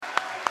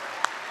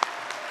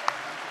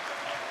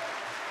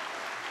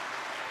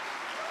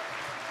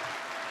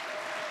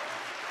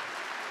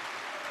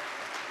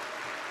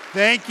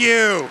Thank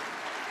you.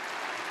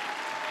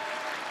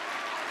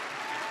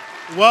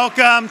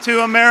 Welcome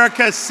to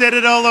America's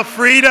citadel of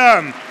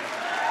freedom,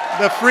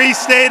 the free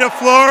state of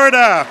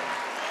Florida.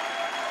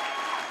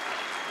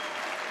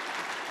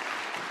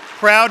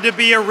 Proud to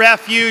be a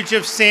refuge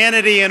of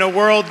sanity in a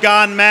world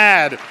gone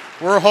mad.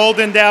 We're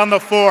holding down the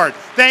fort.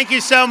 Thank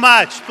you so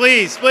much.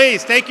 Please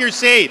take your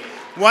seat.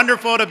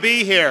 Wonderful to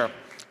be here.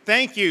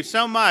 Thank you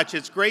so much.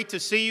 It's great to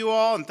see you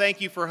all, and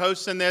thank you for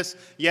hosting this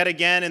yet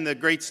again in the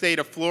great state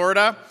of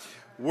Florida.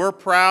 We're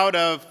proud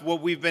of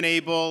what we've been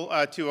able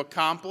to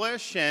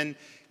accomplish, and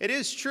it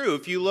is true.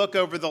 If you look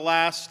over the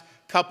last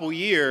couple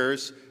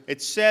years,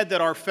 it's said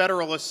that our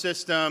federalist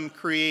system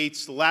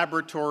creates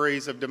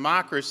laboratories of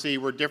democracy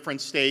where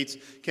different states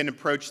can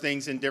approach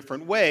things in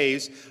different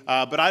ways,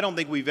 but I don't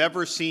think we've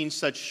ever seen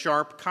such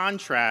sharp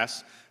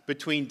contrasts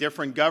between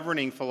different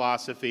governing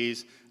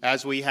philosophies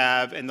as we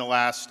have in the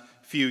last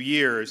few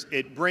years.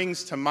 It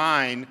brings to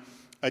mind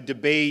a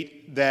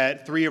debate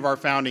that three of our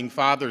founding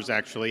fathers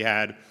actually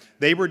had.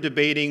 They were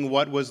debating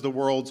what was the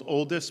world's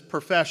oldest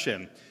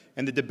profession,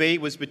 and the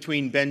debate was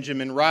between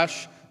Benjamin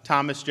Rush,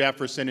 Thomas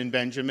Jefferson, and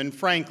Benjamin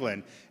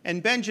Franklin.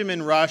 And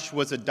Benjamin Rush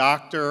was a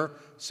doctor,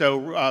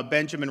 so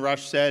Benjamin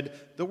Rush said,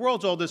 the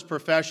world's oldest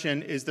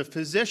profession is the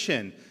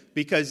physician,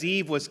 because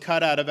Eve was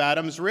cut out of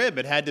Adam's rib.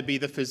 It had to be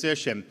the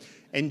physician.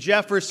 And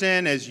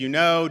Jefferson, as you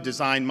know,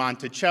 designed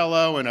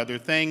Monticello and other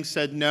things,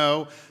 said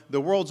no, the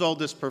world's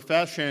oldest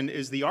profession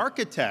is the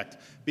architect,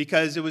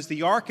 because it was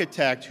the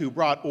architect who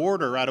brought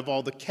order out of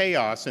all the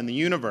chaos in the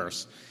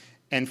universe.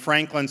 And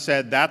Franklin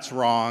said, that's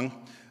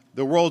wrong.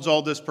 The world's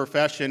oldest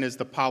profession is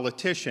the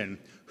politician.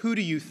 Who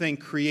do you think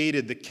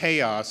created the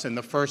chaos in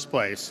the first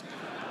place?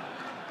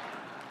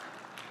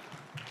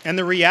 And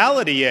the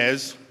reality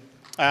is,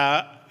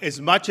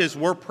 as much as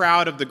we're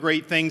proud of the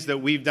great things that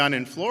we've done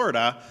in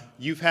Florida,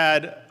 you've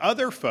had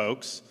other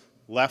folks,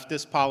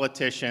 leftist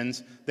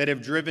politicians, that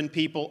have driven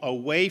people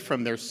away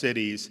from their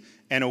cities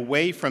and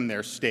away from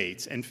their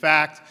states. In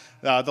fact,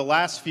 the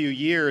last few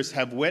years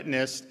have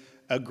witnessed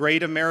a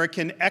great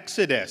American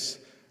exodus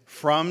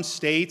from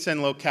states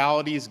and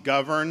localities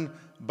governed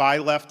by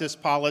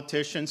leftist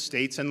politicians,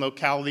 states and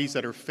localities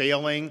that are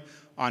failing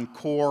on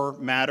core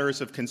matters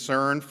of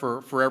concern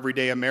for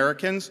everyday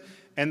Americans,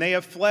 and they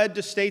have fled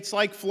to states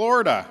like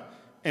Florida.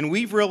 And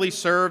we've really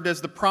served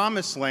as the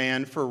promised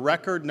land for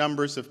record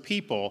numbers of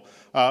people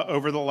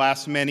over the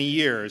last many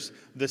years.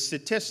 The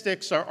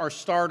statistics are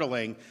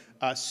startling.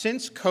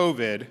 Since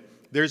COVID,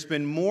 there's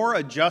been more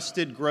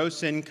adjusted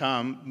gross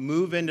income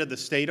move into the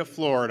state of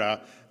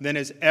Florida than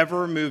has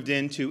ever moved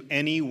into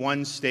any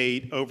one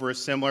state over a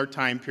similar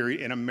time period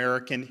in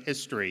American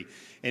history.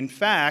 In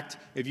fact,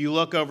 if you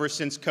look over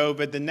since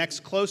COVID, the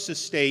next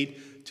closest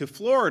state to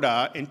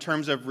Florida in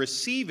terms of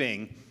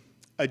receiving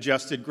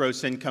adjusted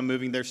gross income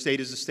moving their state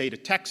is the state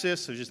of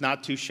Texas, which is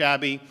not too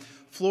shabby.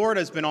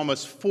 Florida has been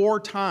almost 4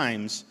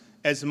 times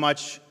as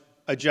much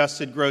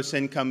adjusted gross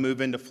income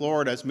move into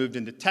Florida has moved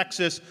into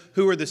Texas.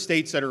 Who are the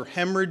states that are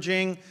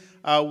hemorrhaging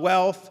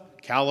wealth?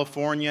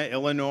 California,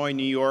 Illinois,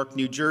 New York,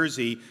 New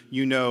Jersey,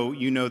 you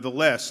know the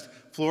list.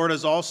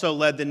 Florida's also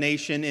led the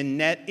nation in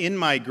net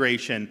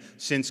in-migration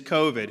since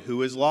COVID.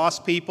 Who has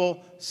lost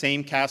people?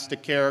 Same cast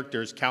of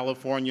characters,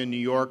 California, New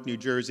York, New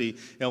Jersey,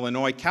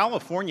 Illinois.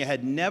 California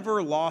had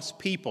never lost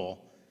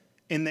people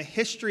in the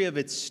history of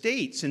its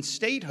state since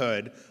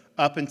statehood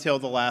up until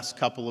the last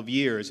couple of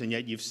years, and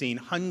yet you've seen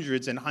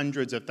hundreds and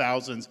hundreds of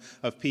thousands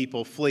of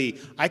people flee.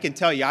 I can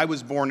tell you, I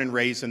was born and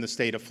raised in the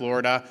state of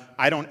Florida.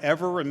 I don't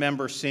ever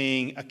remember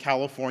seeing a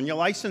California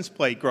license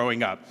plate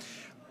growing up.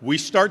 We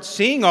start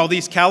seeing all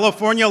these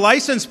California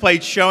license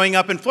plates showing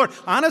up in Florida.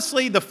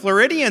 Honestly, the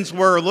Floridians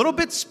were a little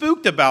bit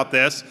spooked about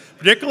this,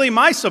 particularly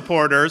my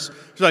supporters.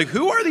 It's like,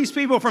 who are these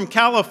people from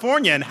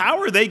California and how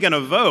are they going to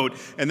vote?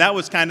 And that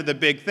was kind of the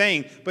big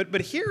thing.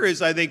 But here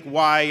is, I think,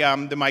 why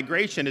the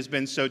migration has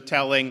been so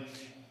telling.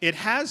 It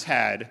has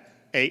had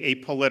a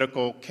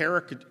political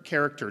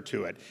character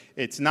to it.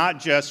 It's not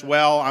just,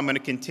 well, I'm going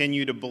to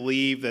continue to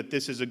believe that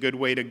this is a good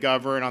way to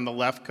govern on the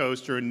left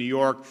coast or in New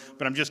York,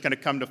 but I'm just going to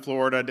come to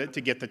Florida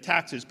to get the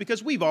taxes,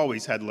 because we've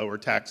always had lower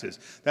taxes.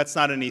 That's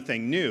not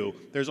anything new.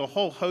 There's a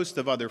whole host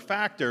of other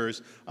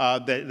factors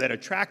that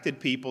attracted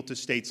people to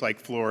states like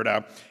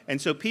Florida.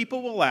 And so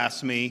people will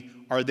ask me,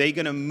 are they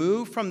going to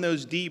move from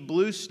those deep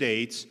blue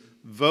states,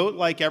 vote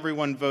like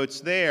everyone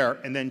votes there,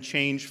 and then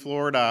change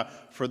Florida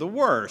for the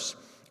worse?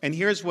 And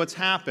here's what's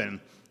happened.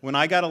 When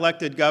I got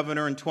elected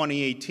governor in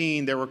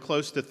 2018, there were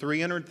close to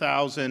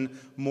 300,000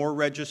 more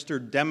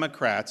registered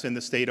Democrats in the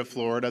state of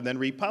Florida than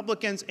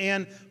Republicans.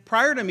 And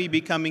prior to me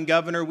becoming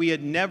governor, we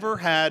had never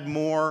had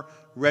more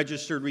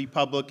registered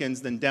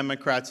Republicans than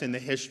Democrats in the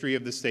history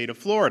of the state of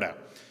Florida.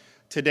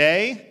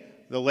 Today,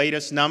 the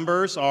latest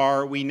numbers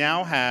are we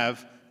now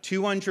have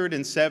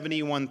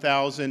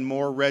 271,000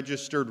 more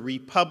registered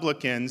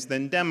Republicans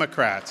than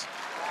Democrats.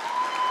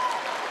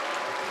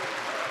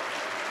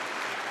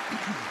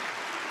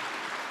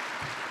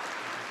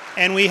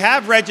 And we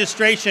have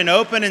registration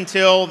open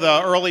until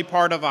the early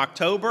part of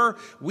October.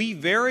 We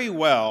very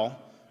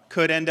well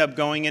could end up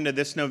going into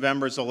this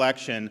November's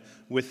election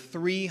with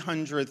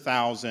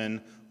 300,000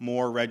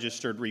 more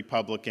registered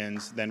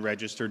Republicans than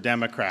registered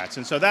Democrats.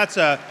 And so that's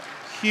a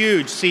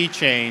huge sea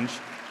change,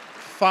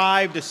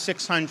 500,000 to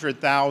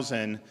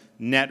 600,000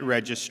 net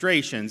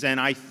registrations. And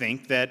I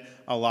think that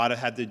a lot of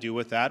had to do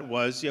with that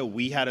was,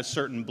 we had a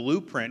certain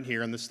blueprint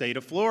here in the state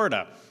of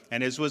Florida.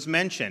 And as was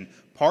mentioned,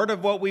 part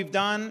of what we've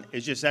done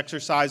is just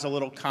exercise a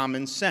little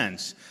common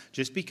sense.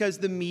 Just because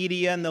the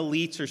media and the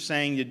elites are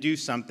saying to do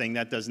something,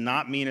 that does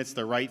not mean it's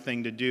the right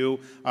thing to do,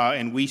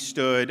 and we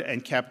stood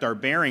and kept our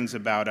bearings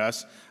about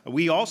us.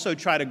 We also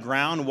try to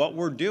ground what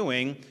we're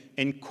doing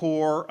in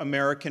core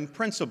American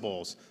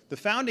principles. The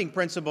founding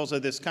principles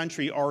of this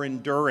country are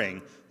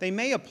enduring. They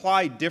may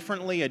apply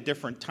differently at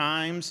different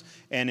times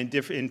and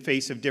in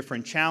face of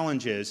different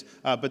challenges,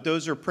 but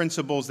those are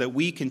principles that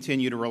we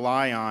continue to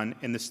rely on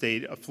in the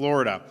state of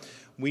Florida.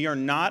 We are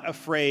not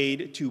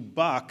afraid to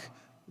buck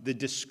the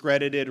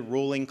discredited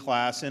ruling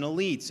class and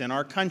elites in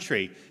our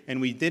country.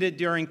 And we did it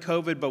during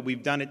COVID, but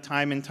we've done it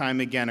time and time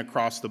again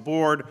across the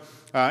board.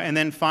 And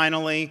then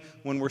finally,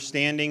 when we're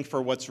standing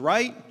for what's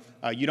right,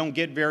 you don't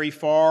get very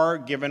far,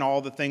 given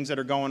all the things that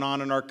are going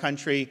on in our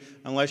country,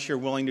 unless you're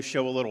willing to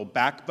show a little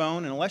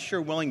backbone and unless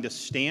you're willing to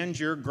stand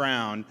your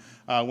ground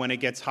when it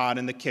gets hot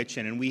in the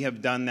kitchen. And we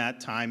have done that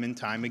time and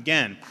time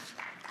again.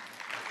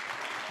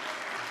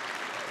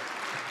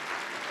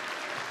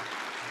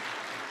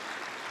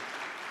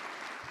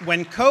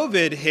 When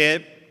COVID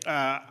hit,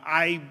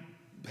 I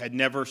had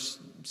never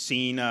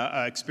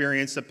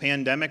experienced a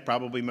pandemic.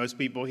 Probably most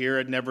people here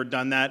had never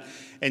done that.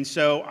 And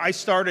so I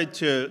started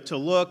to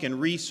look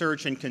and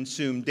research and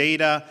consume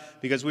data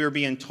because we were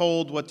being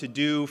told what to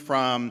do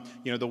from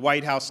the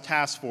White House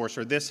task force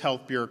or this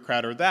health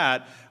bureaucrat or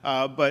that.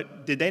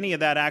 But did any of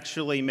that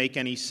actually make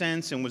any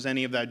sense, and was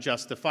any of that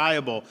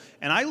justifiable?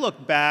 And I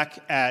look back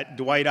at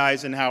Dwight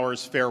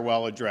Eisenhower's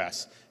farewell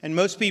address. And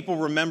most people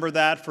remember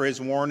that for his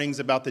warnings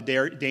about the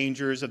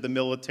dangers of the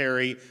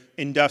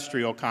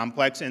military-industrial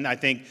complex, and I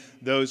think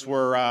those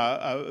were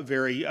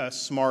very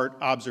smart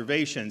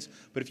observations.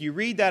 But if you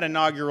read that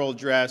inaugural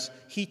address,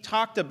 he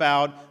talked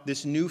about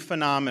this new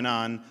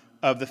phenomenon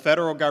of the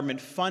federal government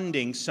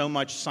funding so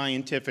much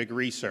scientific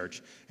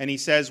research. And he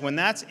says when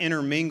that's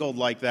intermingled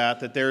like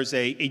that there's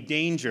a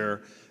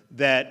danger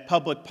that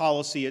public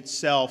policy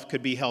itself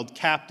could be held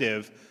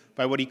captive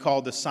by what he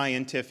called the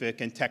scientific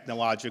and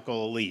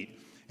technological elite.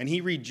 And he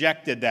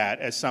rejected that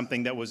as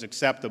something that was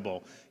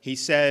acceptable. He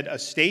said a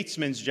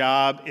statesman's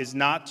job is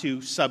not to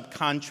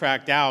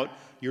subcontract out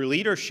your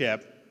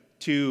leadership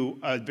to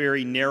a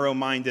very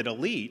narrow-minded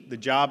elite. The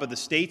job of the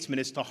statesman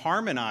is to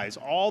harmonize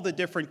all the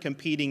different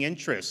competing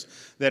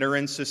interests that are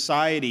in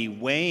society,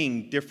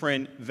 weighing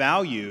different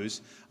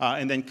values,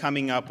 and then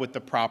coming up with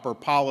the proper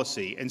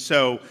policy. And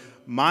so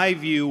my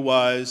view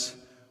was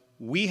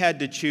we had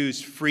to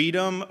choose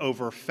freedom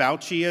over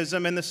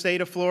Fauciism in the state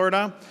of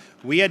Florida.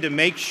 We had to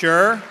make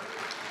sure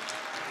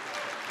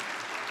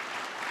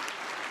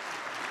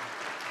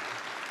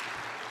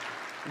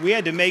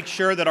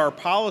that our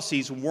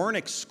policies weren't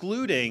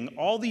excluding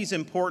all these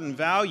important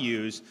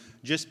values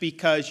just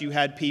because you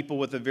had people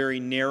with a very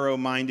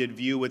narrow-minded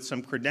view with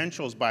some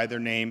credentials by their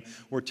name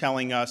were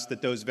telling us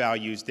that those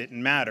values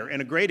didn't matter.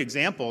 And a great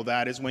example of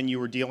that is when you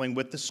were dealing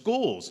with the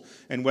schools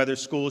and whether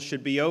schools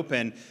should be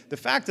open. The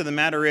fact of the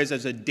matter is,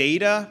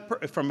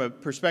 from a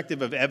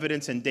perspective of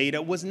evidence and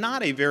data, was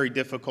not a very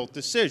difficult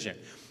decision.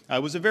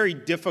 It was a very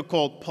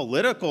difficult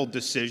political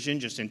decision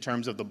just in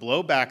terms of the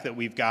blowback that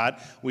we've got.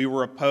 We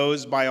were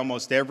opposed by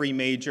almost every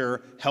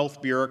major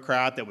health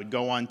bureaucrat that would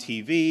go on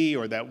TV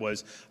or that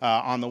was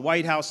on the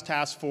White House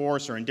task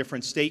force or in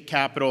different state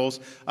capitals.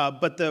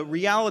 But the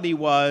reality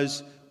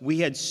was we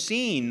had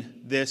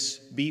seen this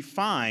be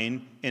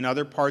fine in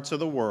other parts of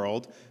the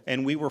world,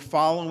 and we were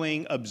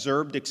following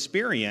observed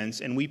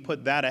experience, and we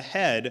put that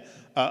ahead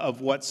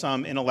of what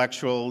some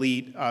intellectual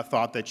elite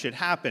thought that should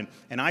happen.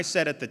 And I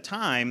said at the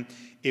time,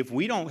 if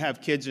we don't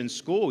have kids in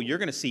school, you're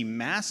going to see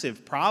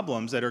massive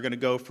problems that are going to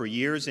go for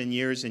years and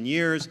years and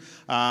years.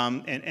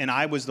 And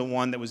I was the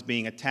one that was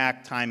being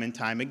attacked time and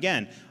time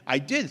again. I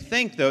did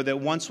think, though, that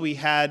once we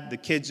had the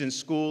kids in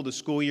school, the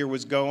school year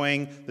was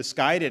going, the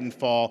sky didn't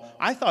fall,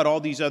 I thought all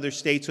these other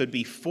states would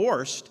be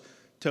forced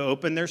to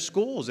open their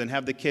schools and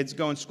have the kids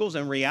go in schools.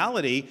 In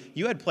reality,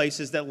 you had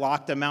places that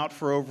locked them out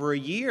for over a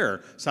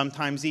year,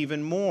 sometimes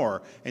even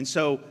more. And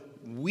so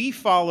we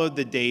followed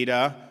the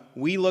data.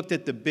 We looked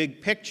at the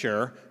big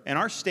picture, and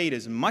our state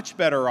is much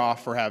better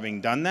off for having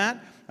done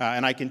that.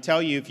 And I can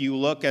tell you, if you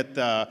look at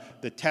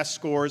the test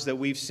scores that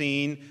we've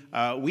seen,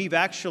 we've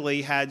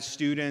actually had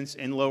students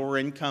in lower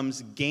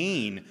incomes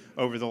gain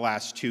over the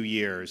last 2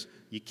 years.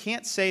 You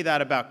can't say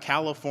that about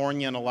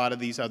California and a lot of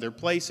these other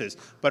places.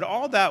 But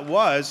all that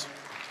was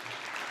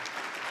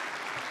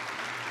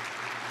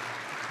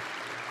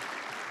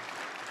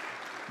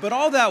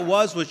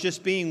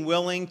just being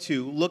willing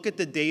to look at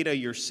the data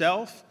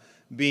yourself,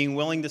 being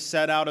willing to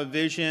set out a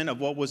vision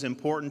of what was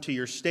important to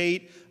your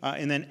state,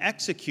 and then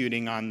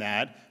executing on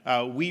that.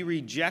 We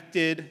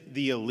rejected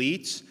the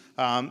elites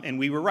and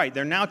we were right.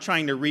 They're now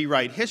trying to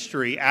rewrite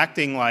history,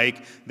 acting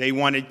like they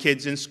wanted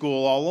kids in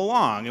school all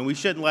along, and we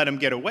shouldn't let them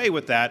get away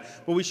with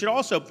that. But we should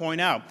also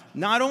point out,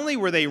 not only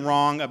were they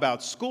wrong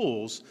about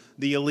schools,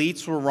 the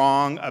elites were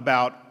wrong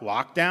about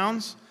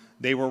lockdowns.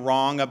 They were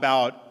wrong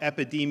about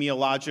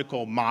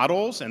epidemiological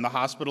models and the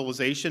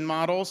hospitalization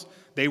models.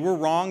 They were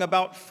wrong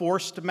about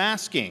forced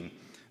masking.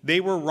 They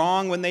were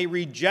wrong when they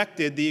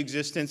rejected the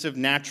existence of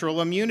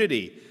natural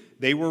immunity.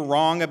 They were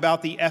wrong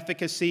about the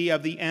efficacy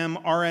of the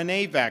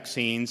mRNA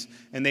vaccines,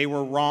 and they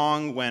were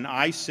wrong when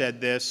I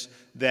said this,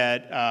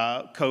 that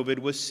COVID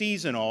was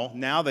seasonal.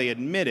 Now they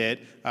admit it,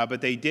 but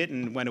they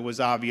didn't when it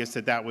was obvious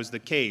that that was the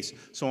case.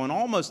 So on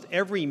almost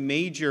every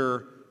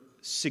major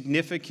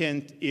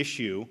significant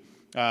issue,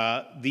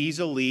 these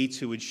elites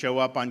who would show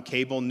up on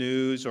cable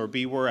news or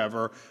be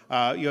wherever,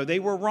 they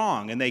were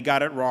wrong, and they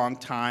got it wrong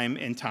time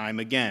and time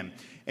again.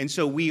 And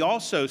so we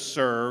also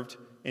served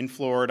in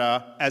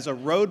Florida as a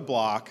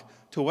roadblock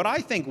to what I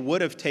think would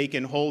have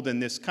taken hold in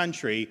this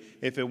country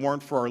if it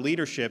weren't for our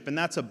leadership, and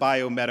that's a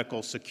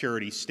biomedical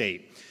security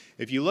state.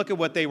 If you look at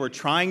what they were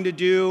trying to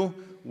do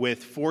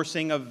with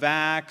forcing of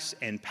vax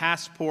and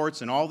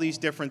passports and all these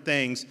different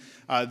things,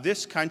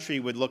 this country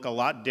would look a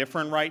lot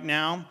different right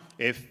now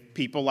if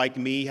people like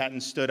me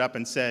hadn't stood up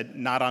and said,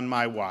 not on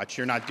my watch,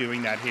 you're not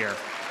doing that here.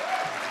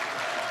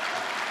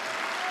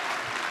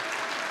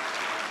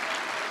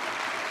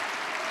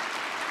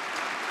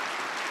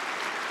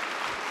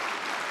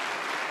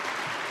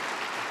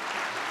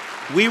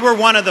 We were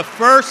one of the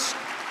first,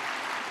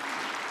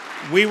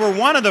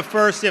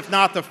 if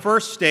not the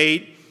first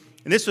state,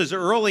 and this was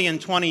early in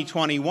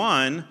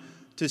 2021,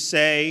 to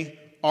say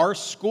our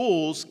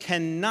schools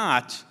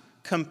cannot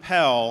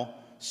compel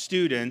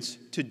students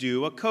to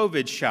do a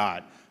COVID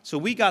shot. So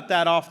we got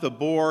that off the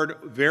board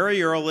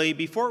very early,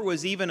 before it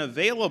was even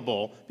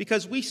available,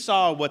 because we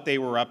saw what they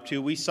were up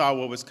to. We saw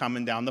what was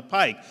coming down the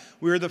pike.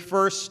 We were the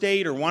first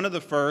state, or one of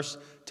the first,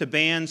 to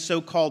ban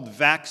so-called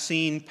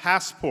vaccine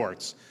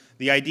passports.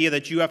 The idea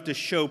that you have to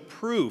show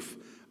proof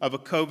of a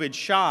COVID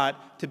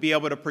shot to be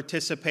able to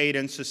participate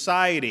in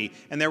society.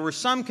 And there were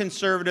some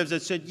conservatives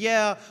that said,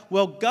 yeah,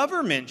 well,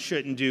 government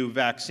shouldn't do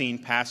vaccine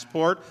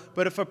passport,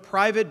 but if a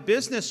private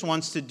business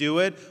wants to do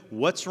it,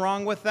 what's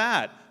wrong with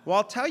that? Well,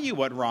 I'll tell you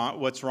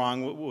what's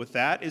wrong with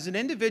that is an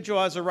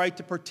individual has a right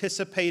to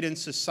participate in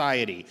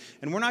society.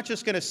 And we're not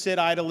just going to sit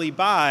idly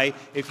by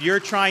if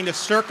you're trying to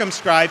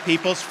circumscribe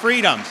people's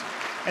freedoms.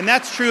 And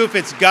that's true if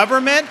it's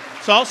government.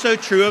 It's also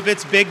true if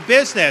it's big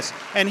business.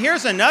 And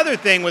here's another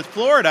thing with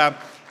Florida.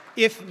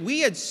 If we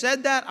had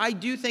said that, I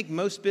do think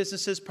most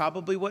businesses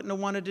probably wouldn't have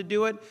wanted to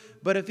do it.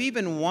 But if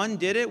even one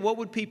did it, what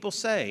would people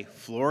say?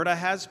 Florida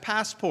has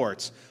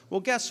passports. Well,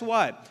 guess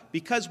what?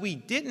 Because we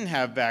didn't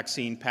have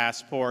vaccine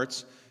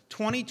passports,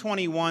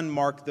 2021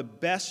 marked the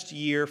best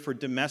year for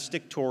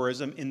domestic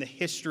tourism in the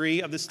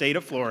history of the state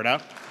of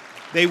Florida.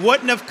 They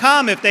wouldn't have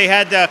come if they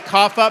had to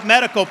cough up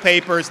medical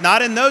papers,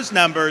 not in those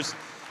numbers.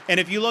 And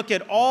if you look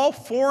at all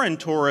foreign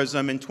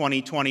tourism in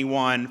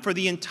 2021, for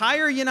the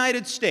entire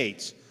United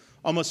States,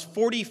 almost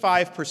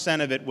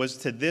 45% of it was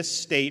to this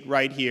state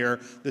right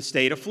here, the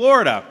state of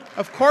Florida.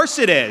 Of course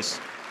it is.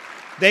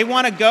 They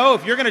want to go.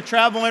 If you're going to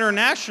travel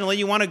internationally,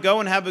 you want to go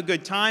and have a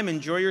good time,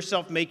 enjoy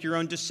yourself, make your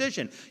own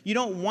decision. You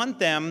don't want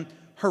them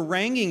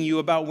haranguing you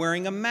about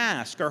wearing a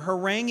mask or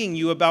haranguing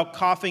you about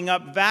coughing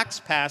up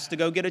VaxPass to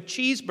go get a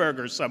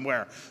cheeseburger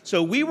somewhere.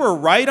 So we were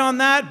right on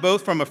that,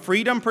 both from a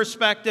freedom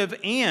perspective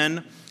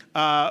and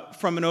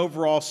from an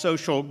overall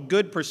social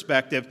good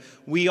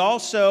perspective. We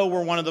also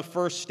were one of the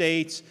first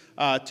states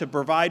to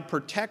provide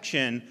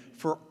protection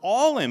for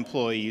all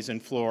employees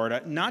in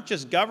Florida, not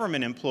just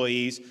government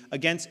employees,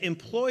 against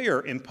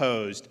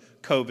employer-imposed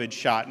COVID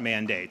shot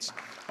mandates.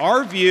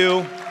 Our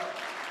view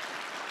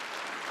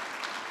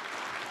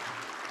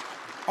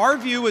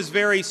is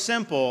very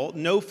simple.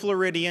 No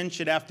Floridian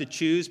should have to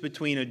choose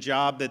between a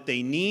job that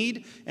they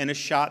need and a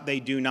shot they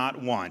do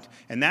not want.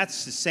 And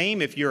that's the same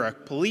if you're a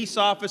police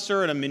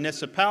officer at a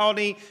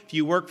municipality, if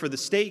you work for the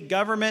state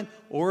government,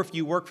 or if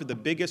you work for the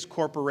biggest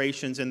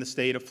corporations in the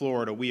state of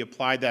Florida. We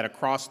applied that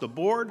across the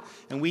board,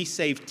 and we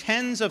saved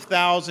tens of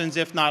thousands,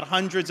 if not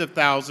hundreds of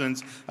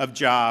thousands, of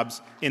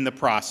jobs in the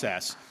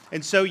process.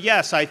 And so,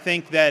 yes, I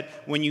think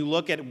that when you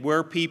look at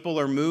where people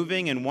are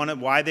moving and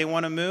why they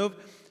want to move,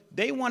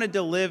 they wanted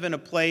to live in a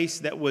place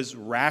that was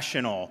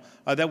rational,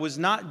 that was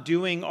not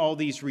doing all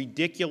these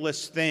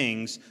ridiculous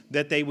things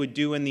that they would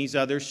do in these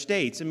other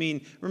states. I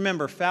mean,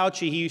 remember,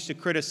 Fauci, he used to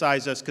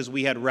criticize us because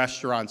we had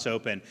restaurants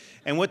open.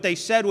 And what they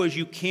said was,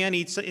 you can't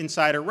eat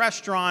inside a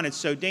restaurant, it's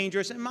so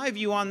dangerous. And my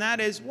view on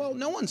that is, well,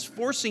 no one's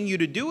forcing you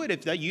to do it.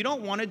 If you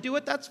don't want to do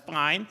it, that's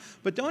fine.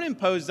 But don't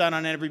impose that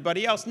on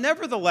everybody else.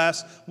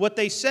 Nevertheless, what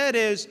they said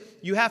is,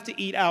 you have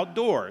to eat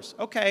outdoors.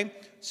 Okay.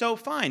 So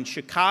fine,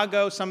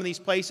 Chicago, some of these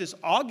places,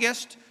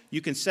 August, you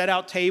can set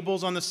out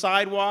tables on the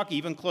sidewalk,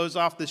 even close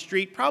off the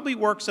street, probably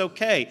works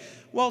okay.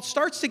 Well, it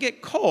starts to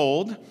get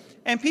cold,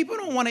 and people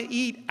don't want to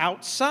eat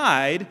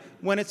outside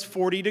when it's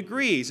 40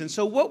 degrees. And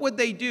so what would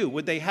they do?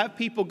 Would they have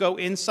people go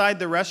inside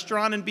the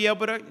restaurant and be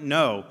able to?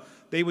 No.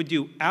 they would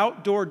do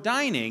outdoor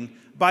dining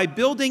by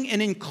building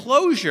an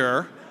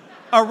enclosure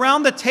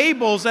around the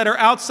tables that are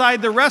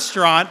outside the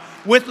restaurant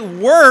with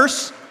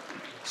worse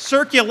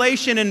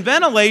circulation and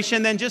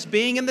ventilation than just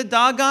being in the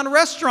doggone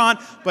restaurant,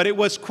 but it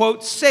was,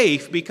 quote,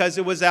 safe because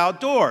it was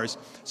outdoors.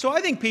 So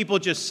I think people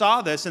just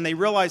saw this and they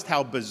realized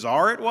how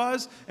bizarre it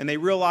was, and they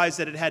realized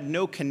that it had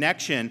no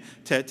connection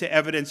to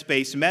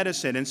evidence-based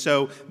medicine, and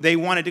so they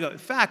wanted to go. In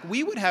fact,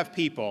 we would have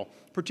people,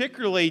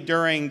 particularly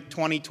during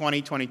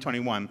 2020,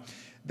 2021,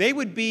 they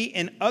would be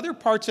in other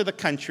parts of the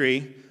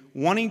country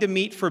wanting to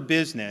meet for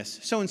business.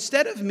 So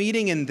instead of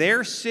meeting in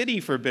their city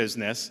for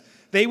business,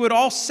 they would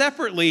all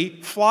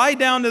separately fly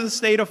down to the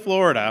state of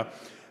Florida.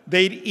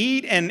 They'd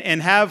eat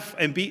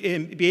and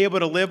be able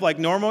to live like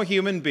normal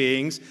human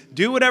beings,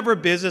 do whatever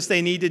business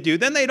they need to do.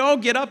 Then they'd all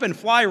get up and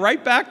fly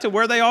right back to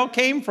where they all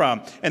came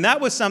from. And that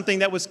was something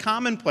that was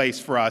commonplace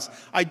for us.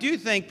 I do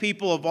think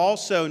people have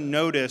also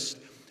noticed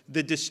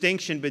the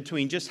distinction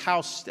between just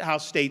how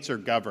states are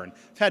governed.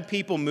 I've had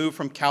people move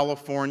from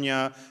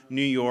California,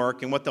 New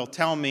York, and what they'll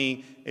tell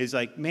me is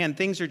like, man,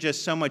 things are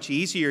just so much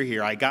easier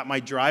here. I got my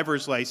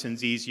driver's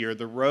license easier,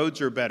 the roads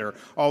are better,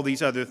 all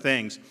these other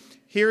things.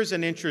 Here's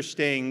an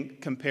interesting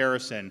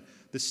comparison.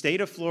 The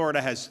state of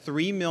Florida has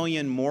 3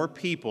 million more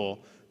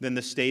people than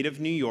the state of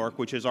New York,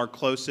 which is our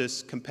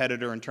closest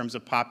competitor in terms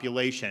of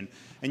population,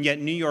 and yet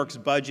New York's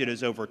budget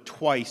is over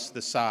twice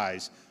the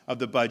size of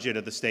the budget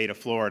of the state of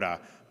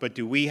Florida. But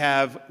do we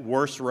have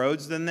worse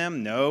roads than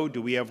them? No.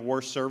 Do we have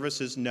worse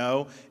services?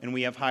 No. And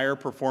we have higher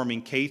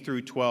performing K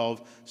through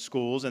 12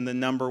 schools and the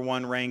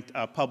 #1 ranked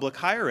public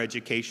higher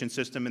education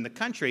system in the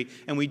country.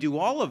 And we do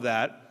all of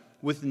that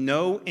with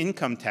no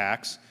income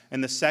tax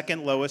and the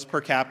second lowest per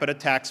capita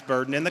tax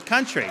burden in the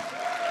country.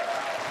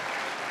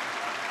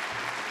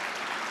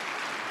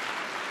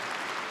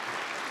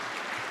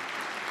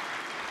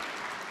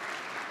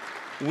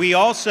 We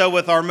also,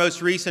 with our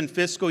most recent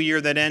fiscal year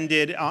that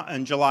ended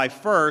on July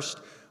 1st,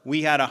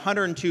 we had a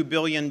 $102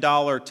 billion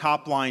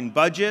top-line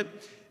budget,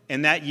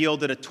 and that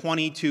yielded a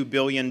 $22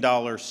 billion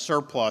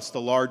surplus,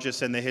 the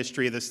largest in the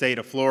history of the state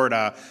of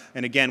Florida.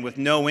 And again, with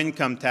no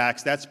income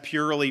tax, that's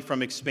purely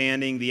from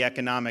expanding the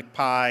economic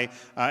pie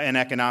and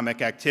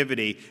economic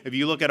activity. If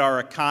you look at our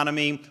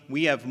economy,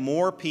 we have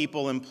more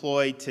people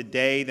employed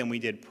today than we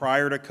did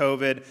prior to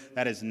COVID.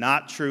 That is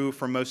not true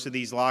for most of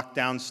these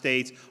lockdown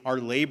states. Our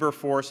labor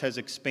force has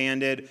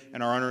expanded,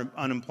 and our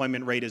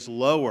unemployment rate is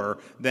lower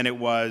than it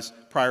was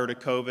prior to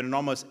COVID. And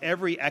almost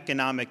every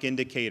economic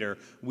indicator,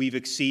 we've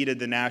exceeded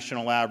the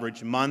national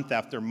average month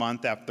after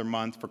month after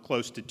month for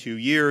close to 2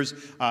 years,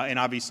 and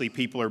obviously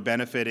people are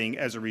benefiting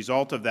as a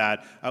result of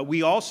that.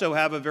 We also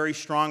have a very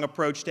strong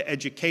approach to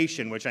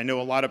education, which I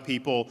know a lot of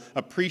people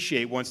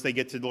appreciate once they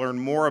get to learn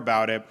more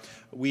about it.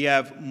 We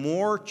have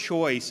more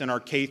choice in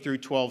our K through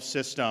 12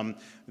 system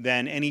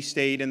than any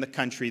state in the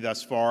country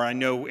thus far. I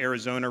know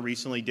Arizona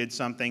recently did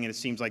something, and it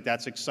seems like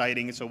that's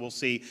exciting, and so we'll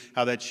see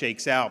how that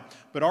shakes out.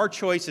 But our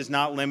choice is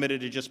not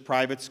limited to just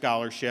private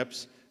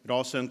scholarships. It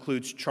also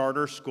includes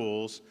charter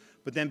schools.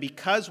 But then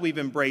because we've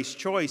embraced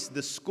choice,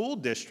 the school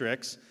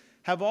districts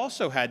have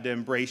also had to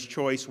embrace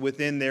choice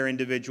within their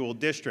individual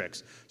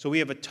districts. So we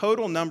have a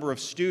total number of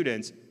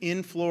students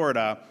in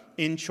Florida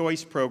in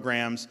choice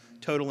programs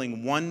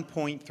totaling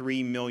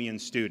 1.3 million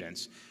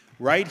students.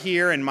 Right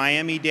here in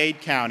Miami-Dade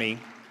County,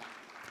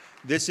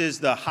 this is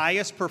the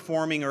highest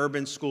performing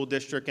urban school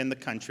district in the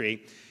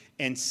country,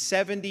 and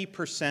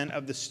 70%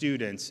 of the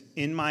students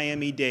in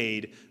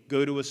Miami-Dade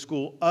go to a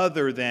school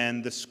other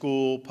than the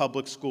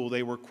public school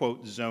they were,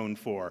 quote, zoned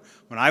for.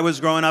 When I was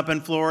growing up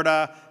in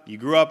Florida, you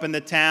grew up in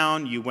the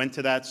town, you went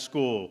to that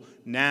school.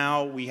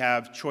 Now we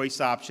have choice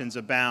options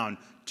abound.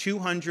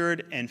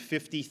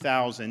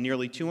 250,000,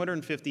 nearly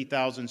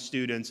 250,000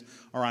 students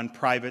are on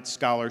private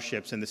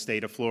scholarships in the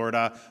state of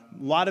Florida.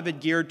 A lot of it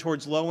geared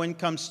towards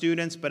low-income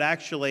students, but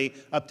actually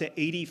up to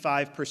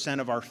 85%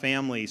 of our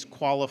families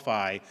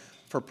qualify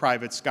for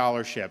private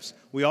scholarships.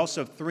 We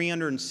also have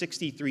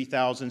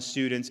 363,000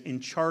 students in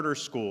charter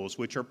schools,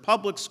 which are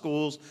public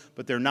schools,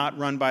 but they're not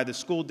run by the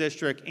school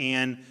district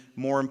and,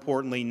 more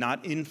importantly,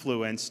 not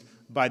influenced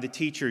by the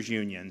teachers'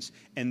 unions.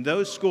 And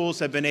those schools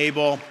have been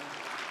able...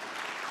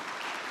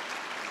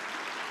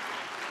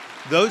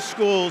 Those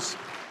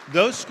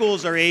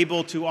schools are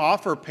able to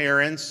offer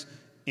parents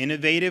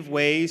innovative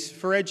ways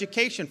for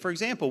education. For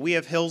example, we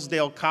have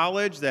Hillsdale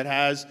College that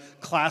has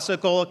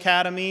classical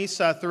academies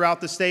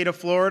throughout the state of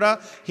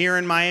Florida. Here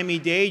in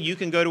Miami-Dade, you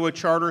can go to a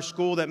charter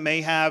school that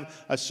may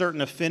have a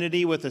certain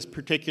affinity with a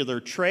particular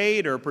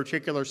trade or a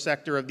particular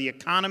sector of the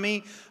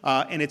economy,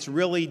 and it's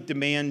really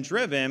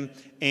demand-driven,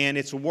 and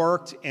it's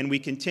worked, and we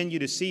continue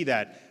to see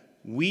that.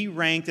 We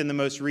ranked in the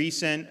most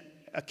recent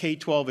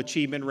K-12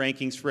 achievement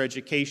rankings for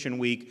Education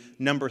Week,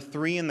 number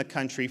 3 in the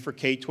country for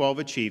K-12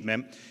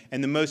 achievement.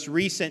 And the most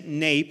recent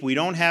NAEP, we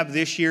don't have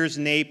this year's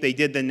NAEP. They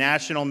did the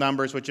national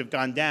numbers, which have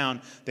gone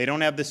down. They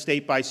don't have the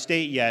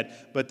state-by-state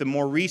yet. But the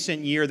more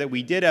recent year that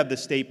we did have the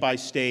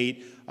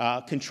state-by-state,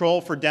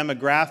 control for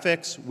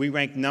demographics, we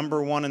ranked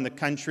number 1 in the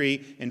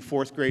country in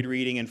 4th grade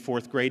reading and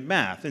 4th grade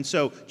math. And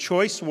so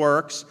choice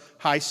works,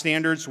 high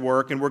standards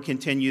work, and we'll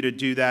continue to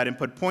do that and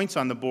put points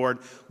on the board.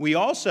 We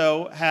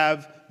also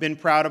have been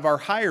proud of our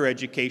higher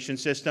education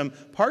system,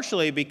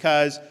 partially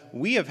because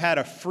we have had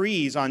a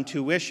freeze on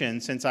tuition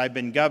since I've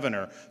been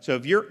governor. So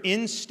if you're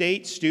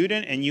in-state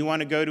student and you want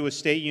to go to a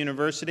state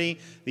university,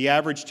 the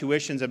average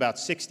tuition is about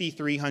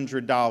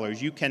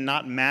 $6,300. You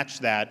cannot match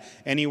that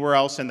anywhere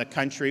else in the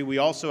country. We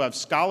also have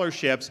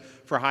scholarships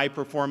for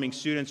high-performing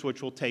students,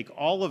 which will take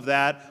all of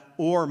that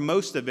or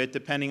most of it,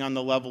 depending on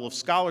the level of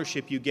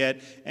scholarship you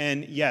get.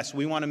 And yes,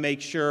 we want to make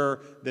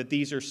sure that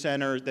these are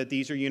centers, that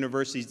these are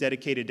universities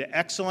dedicated to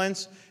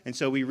excellence. And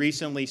so we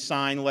recently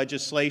signed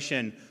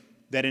legislation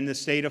that in the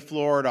state of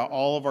Florida,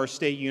 all of our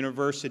state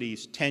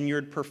universities,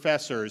 tenured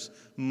professors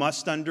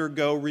must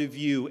undergo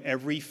review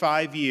every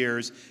 5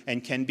 years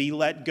and can be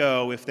let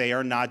go if they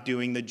are not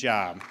doing the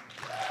job.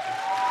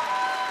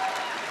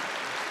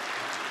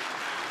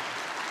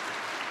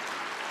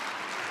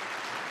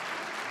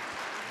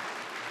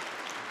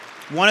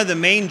 One of the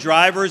main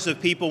drivers of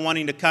people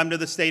wanting to come to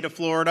the state of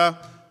Florida,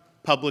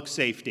 public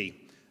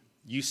safety.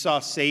 You saw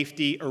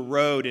safety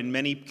erode in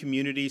many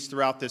communities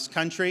throughout this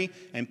country,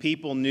 and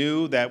people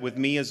knew that with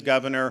me as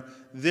governor,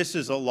 this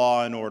is a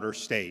law and order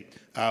state.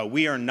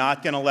 We are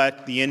not going to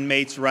let the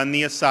inmates run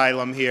the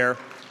asylum here.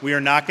 We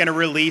are not going to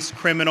release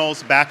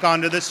criminals back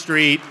onto the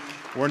street.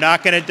 We're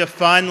not going to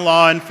defund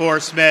law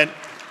enforcement.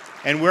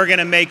 And we're going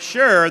to make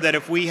sure that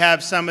if we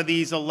have some of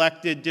these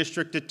elected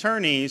district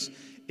attorneys,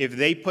 if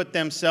they put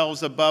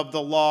themselves above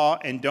the law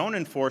and don't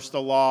enforce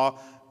the law,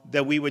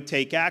 that we would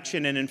take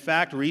action. And in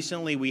fact,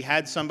 recently we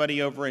had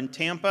somebody over in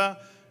Tampa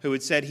who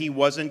had said he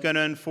wasn't going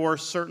to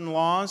enforce certain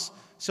laws,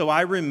 so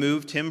I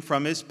removed him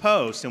from his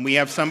post, and we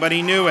have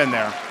somebody new in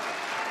there.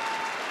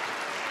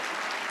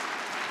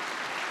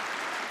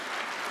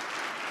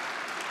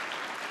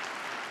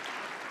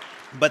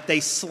 But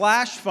they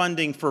slash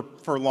funding for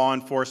law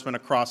enforcement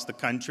across the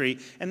country,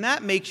 and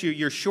that makes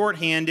you're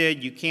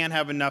shorthanded, you can't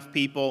have enough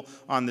people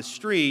on the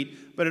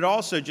street, but it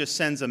also just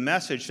sends a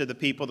message to the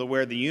people that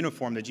wear the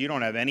uniform that you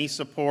don't have any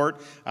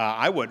support.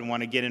 I wouldn't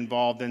want to get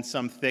involved in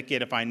some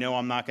thicket if I know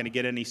I'm not going to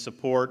get any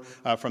support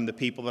from the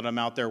people that I'm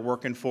out there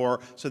working for.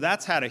 So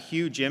that's had a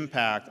huge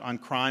impact on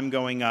crime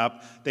going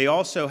up. They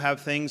also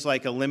have things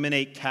like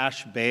eliminate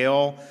cash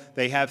bail.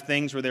 They have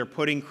things where they're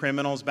putting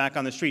criminals back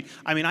on the street.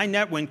 I mean,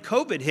 when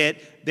COVID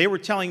hit, they were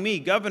telling me,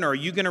 Governor, are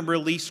you going to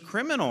release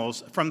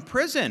criminals from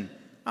prison?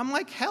 I'm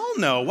like, hell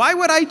no. Why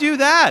would I do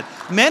that?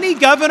 Many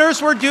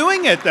governors were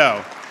doing it,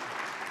 though.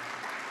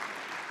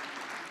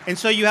 And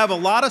so you have a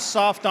lot of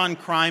soft on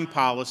crime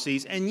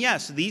policies. And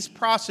yes, these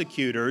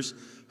prosecutors,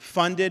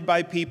 funded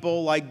by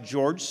people like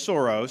George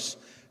Soros,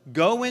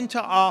 go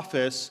into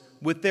office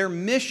with their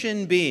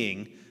mission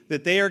being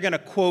that they are going to,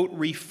 quote,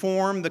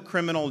 reform the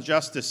criminal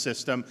justice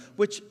system,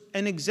 which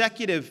an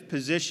executive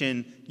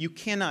position, you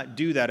cannot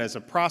do that as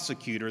a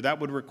prosecutor. That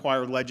would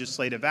require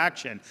legislative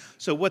action.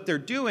 So what they're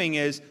doing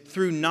is,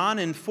 through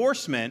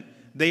non-enforcement,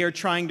 they are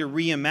trying to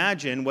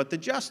reimagine what the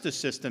justice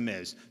system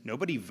is.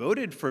 Nobody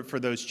voted for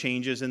those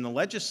changes in the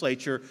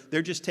legislature.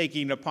 They're just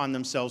taking it upon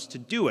themselves to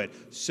do it.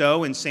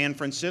 So in San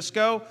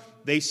Francisco,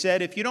 they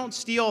said, if you don't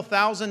steal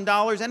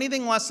 $1,000,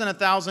 anything less than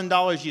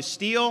 $1,000 you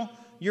steal,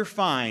 you're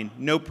fine,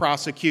 no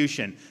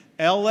prosecution.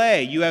 LA,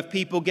 you have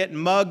people getting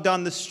mugged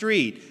on the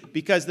street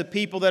because the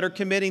people that are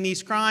committing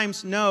these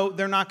crimes, no,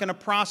 they're not going to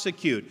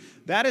prosecute.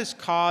 That has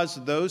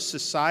caused those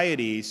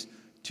societies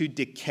to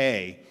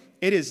decay.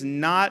 It is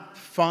not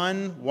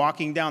fun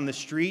walking down the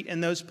street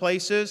in those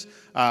places.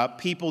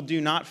 People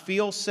do not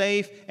feel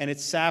safe, and it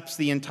saps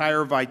the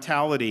entire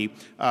vitality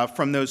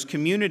from those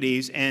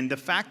communities. And the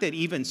fact that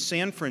even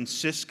San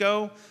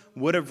Francisco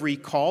would have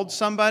recalled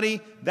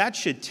somebody, that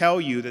should tell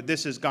you that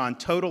this has gone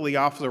totally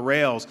off the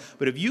rails.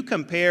 But if you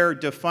compare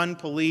defund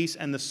police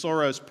and the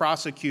Soros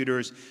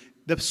prosecutors,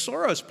 the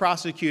Soros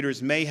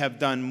prosecutors may have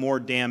done more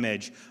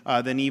damage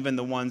than even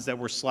the ones that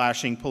were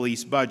slashing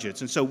police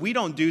budgets. And so we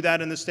don't do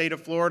that in the state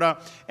of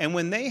Florida. And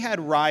when they had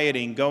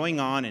rioting going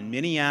on in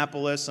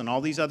Minneapolis and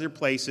all these other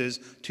places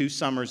 2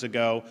 summers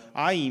ago,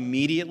 I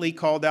immediately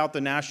called out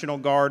the National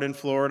Guard in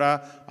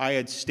Florida. I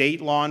had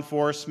state law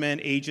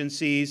enforcement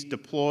agencies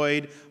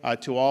deployed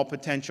to all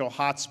potential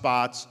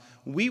hotspots.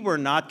 We were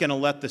not going to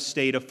let the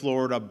state of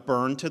Florida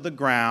burn to the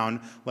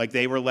ground like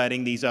they were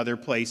letting these other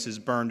places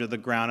burn to the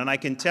ground. And I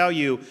can tell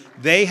you,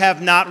 they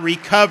have not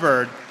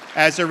recovered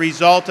as a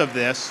result of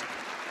this.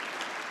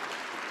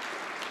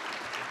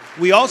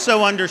 We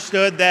also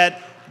understood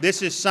that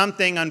This is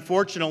something,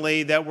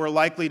 unfortunately, that we're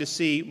likely to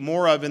see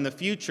more of in the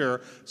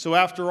future. So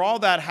after all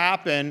that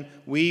happened,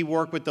 we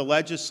work with the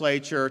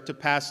legislature to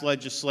pass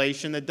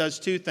legislation that does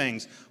two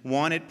things.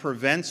 One, it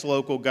prevents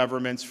local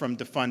governments from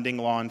defunding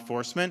law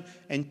enforcement.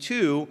 And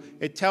two,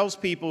 it tells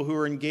people who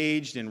are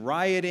engaged in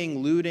rioting,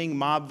 looting,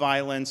 mob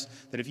violence,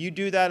 that if you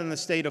do that in the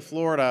state of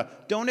Florida,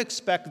 don't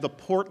expect the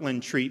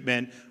Portland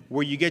treatment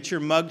where you get your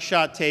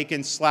mugshot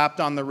taken, slapped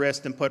on the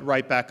wrist, and put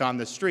right back on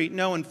the street.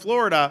 No, in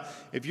Florida,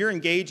 if you're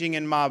engaging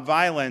in mob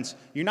violence,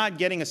 you're not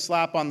getting a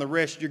slap on the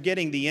wrist, you're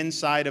getting the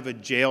inside of a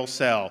jail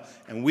cell,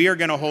 and we are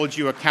going to hold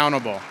you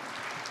accountable.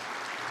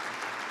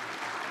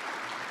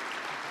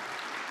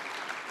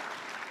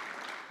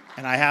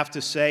 And I have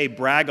to say,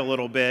 brag a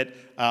little bit,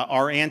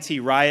 our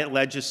anti-riot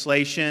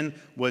legislation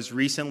was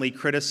recently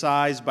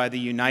criticized by the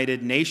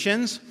United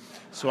Nations,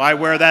 so I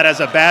wear that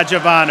as a badge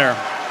of honor.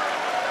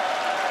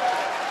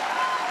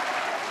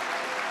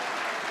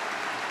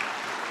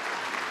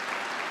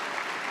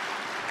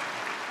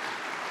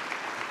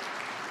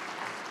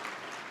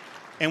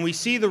 And we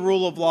see the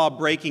rule of law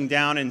breaking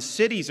down in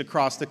cities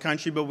across the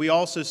country, but we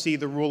also see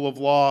the rule of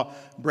law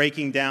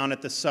breaking down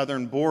at the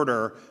southern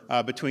border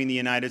between the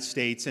United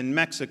States and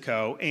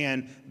Mexico.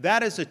 And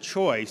that is a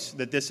choice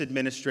that this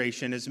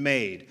administration has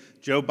made.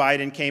 Joe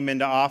Biden came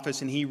into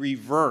office and he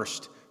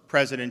reversed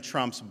President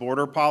Trump's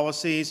border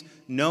policies,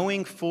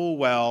 knowing full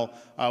well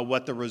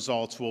what the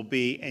results will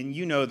be. And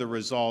you know the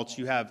results.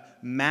 You have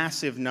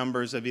massive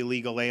numbers of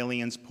illegal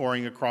aliens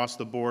pouring across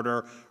the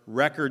border,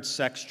 record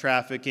sex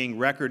trafficking,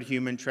 record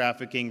human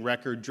trafficking,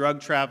 record drug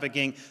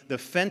trafficking. The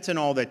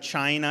fentanyl that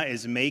China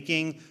is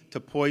making to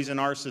poison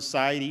our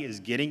society is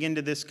getting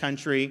into this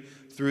country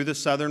through the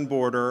southern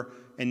border.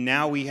 And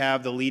now we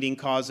have the leading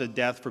cause of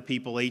death for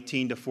people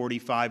 18 to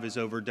 45 is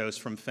overdose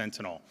from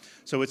fentanyl.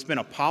 So it's been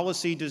a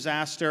policy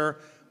disaster,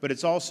 but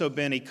it's also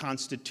been a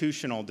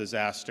constitutional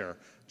disaster.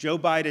 Joe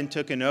Biden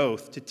took an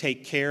oath to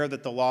take care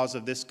that the laws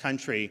of this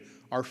country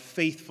are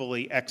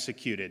faithfully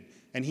executed,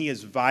 and he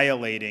is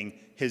violating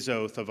his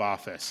oath of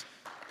office.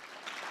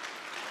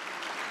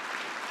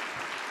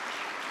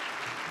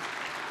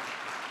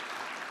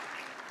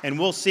 And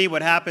we'll see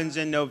what happens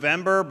in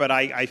November, but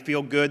I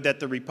feel good that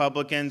the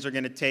Republicans are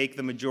going to take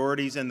the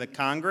majorities in the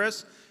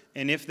Congress.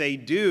 And if they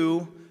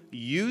do,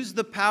 use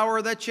the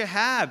power that you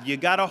have. You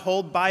got to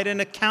hold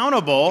Biden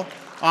accountable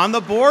on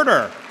the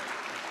border.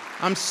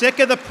 I'm sick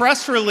of the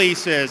press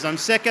releases. I'm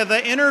sick of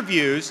the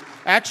interviews.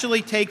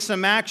 Actually take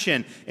some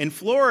action. In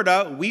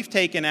Florida, we've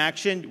taken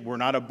action. We're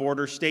not a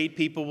border state,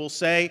 people will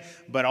say,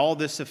 but all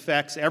this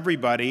affects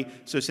everybody.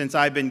 So since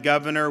I've been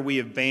governor, we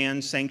have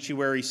banned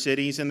sanctuary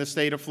cities in the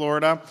state of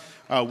Florida.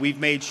 We've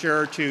made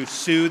sure to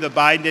sue the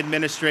Biden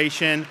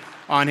administration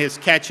on his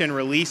catch and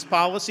release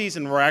policies,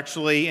 and we're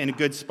actually in a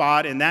good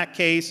spot in that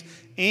case.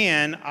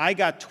 And I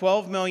got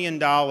 $12 million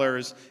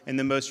in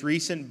the most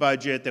recent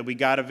budget that we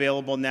got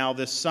available now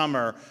this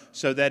summer,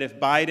 so that if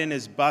Biden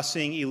is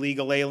busing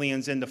illegal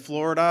aliens into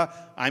Florida,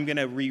 I'm going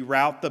to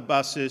reroute the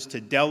buses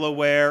to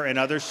Delaware and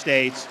other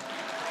states.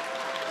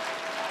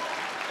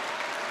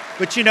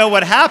 But you know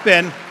what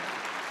happened?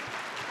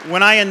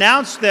 When I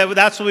announced that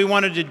that's what we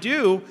wanted to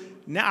do,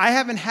 now I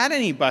haven't had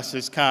any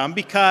buses come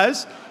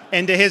because,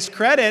 and to his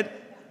credit,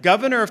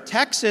 Governor of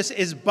Texas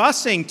is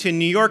busing to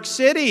New York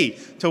City,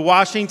 to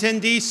Washington,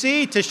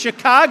 D.C., to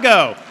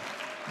Chicago.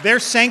 They're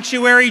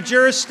sanctuary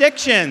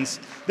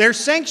jurisdictions. They're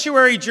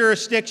sanctuary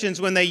jurisdictions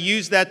when they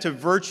use that to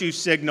virtue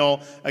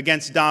signal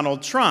against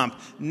Donald Trump.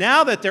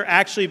 Now that they're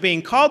actually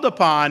being called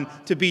upon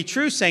to be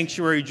true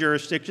sanctuary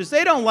jurisdictions,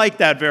 they don't like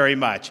that very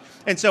much.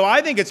 And so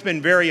I think it's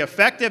been very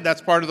effective.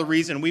 That's part of the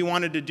reason we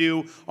wanted to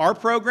do our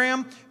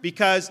program,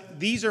 because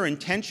these are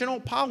intentional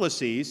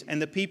policies,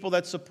 and the people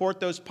that support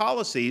those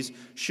policies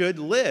should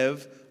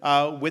live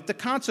with the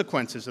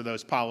consequences of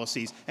those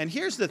policies. And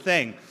here's the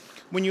thing.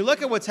 When you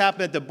look at what's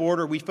happened at the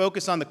border, we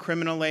focus on the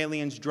criminal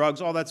aliens, drugs,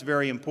 all that's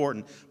very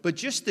important. But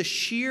just the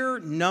sheer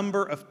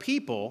number of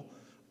people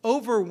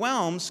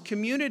overwhelms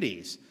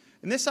communities.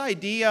 And this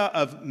idea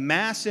of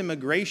mass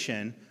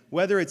immigration,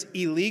 whether it's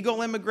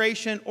illegal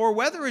immigration or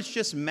whether it's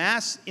just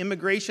mass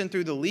immigration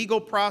through the legal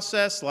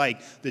process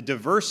like the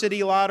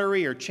diversity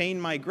lottery or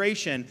chain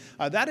migration,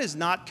 that is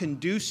not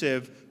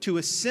conducive to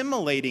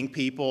assimilating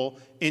people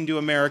into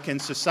American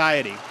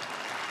society.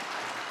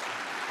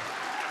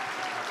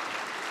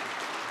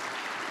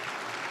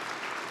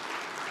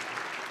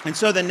 And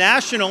so the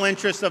national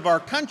interest of our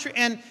country,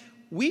 and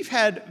we've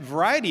had a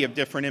variety of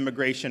different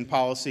immigration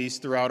policies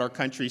throughout our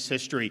country's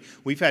history.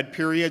 We've had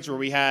periods where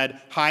we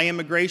had high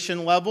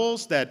immigration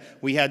levels, that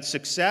we had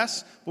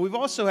success, but we've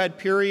also had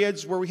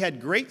periods where we had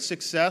great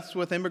success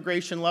with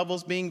immigration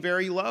levels being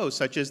very low,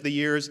 such as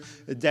the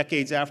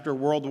decades after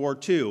World War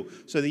II.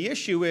 So the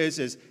issue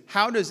is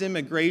how does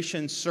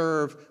immigration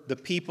serve the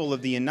people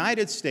of the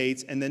United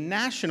States and the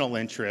national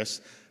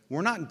interests?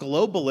 We're not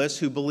globalists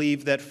who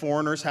believe that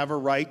foreigners have a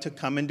right to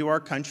come into our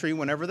country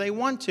whenever they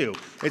want to.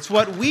 It's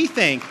what we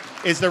think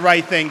is the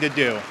right thing to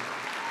do.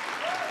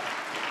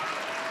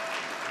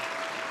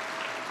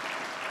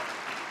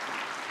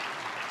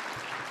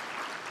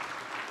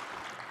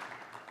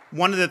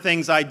 One of the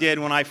things I did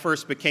when I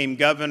first became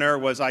governor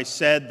was I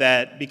said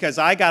that because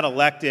I got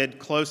elected,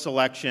 close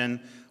election,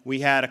 we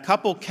had a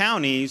couple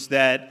counties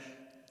that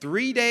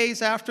 3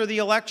 days after the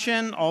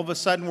election, all of a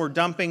sudden we're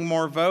dumping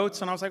more votes.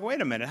 And I was like, wait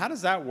a minute, how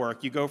does that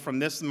work? You go from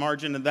this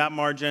margin to that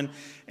margin.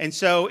 And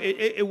so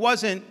it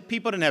wasn't,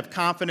 people didn't have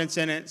confidence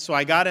in it. So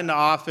I got into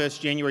office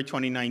January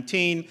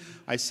 2019.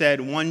 I said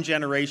 1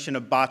 generation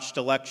of botched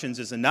elections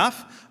is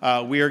enough.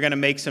 We are going to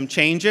make some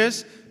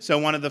changes. So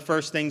one of the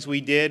first things we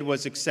did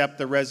was accept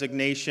the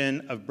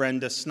resignation of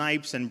Brenda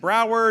Snipes in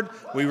Broward.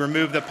 We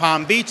removed the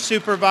Palm Beach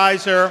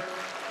supervisor.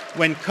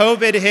 When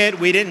COVID hit,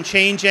 we didn't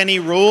change any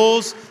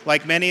rules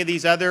like many of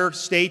these other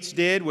states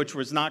did, which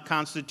was not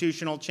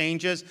constitutional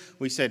changes.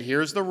 We said,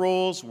 here's the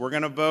rules, we're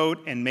going to vote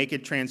and make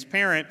it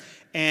transparent.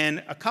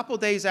 And a couple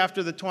days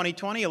after the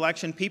 2020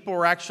 election, people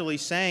were actually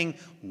saying,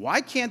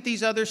 why can't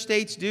these other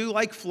states do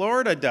like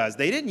Florida does?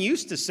 They didn't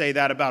used to say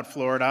that about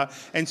Florida.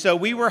 And so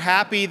we were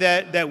happy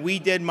that we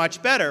did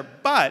much better.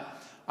 But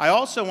I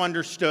also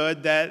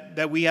understood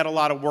that we had a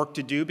lot of work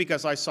to do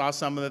because I saw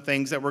some of the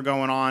things that were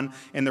going on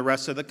in the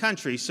rest of the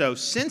country. So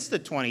since the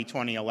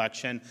 2020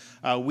 election,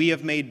 we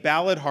have made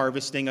ballot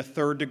harvesting a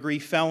third-degree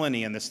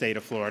felony in the state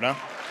of Florida.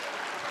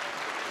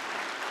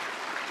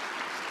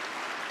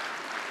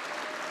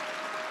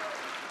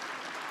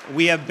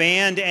 We have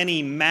banned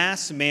any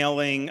mass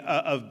mailing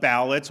of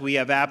ballots. We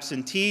have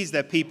absentees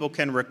that people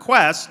can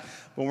request,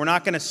 but we're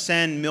not going to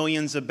send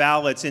millions of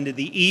ballots into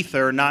the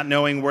ether not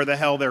knowing where the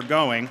hell they're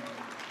going.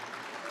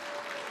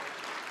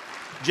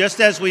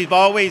 Just as we've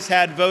always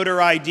had voter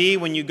ID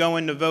when you go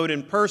in to vote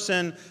in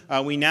person,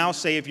 we now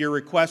say if you're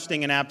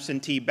requesting an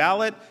absentee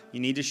ballot, you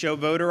need to show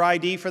voter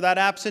ID for that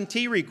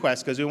absentee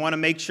request because we want to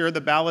make sure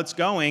the ballot's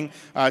going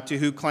to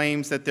who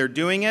claims that they're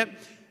doing it.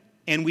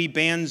 And we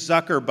banned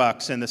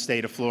Zuckerbucks in the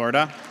state of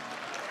Florida.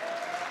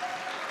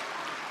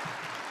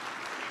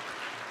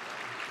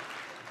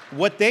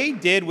 What they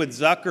did with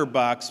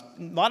Zuckerbucks,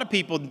 a lot of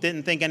people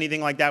didn't think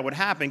anything like that would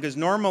happen because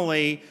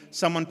normally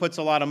someone puts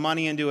a lot of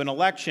money into an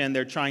election,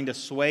 they're trying to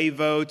sway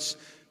votes,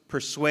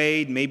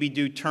 persuade, maybe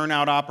do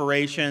turnout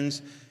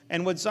operations.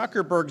 And what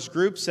Zuckerberg's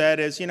group said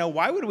is,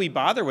 why would we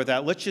bother with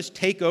that? Let's just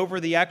take over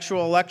the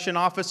actual election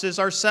offices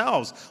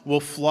ourselves.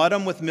 We'll flood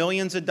them with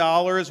millions of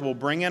dollars, we'll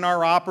bring in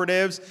our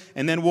operatives,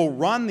 and then we'll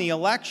run the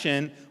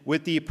election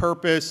with the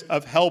purpose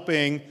of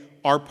helping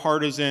our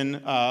partisan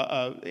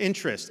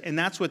interest. And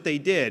that's what they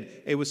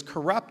did. It was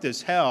corrupt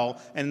as hell.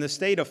 And in the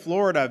state of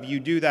Florida, if you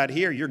do that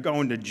here, you're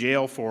going to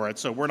jail for it.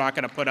 So we're not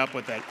going to put up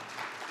with it.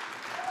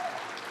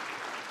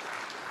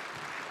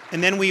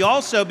 And then we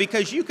also,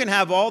 because you can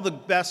have all the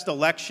best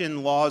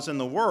election laws in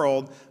the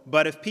world,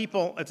 but if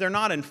they're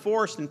not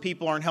enforced and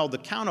people aren't held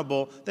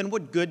accountable, then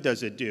what good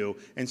does it do?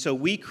 And so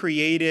we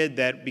created,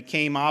 that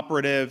became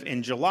operative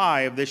in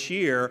July of this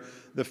year,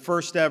 the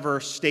first ever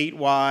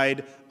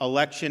statewide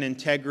election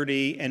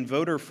integrity and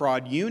voter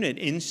fraud unit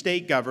in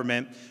state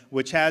government,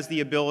 which has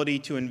the ability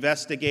to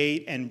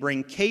investigate and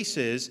bring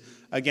cases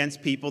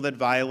against people that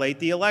violate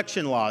the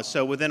election laws.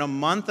 So within a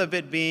month of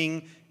it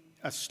being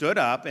stood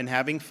up and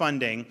having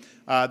funding,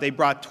 they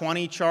brought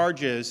 20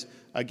 charges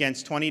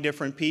against 20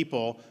 different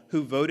people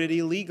who voted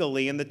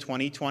illegally in the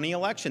 2020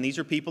 election. These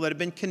are people that have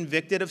been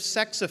convicted of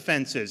sex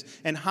offenses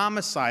and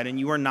homicide, and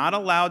you are not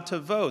allowed to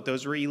vote.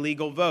 Those are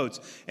illegal votes.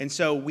 And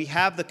so we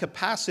have the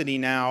capacity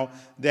now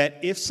that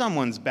if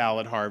someone's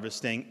ballot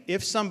harvesting,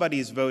 if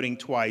somebody's voting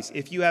twice,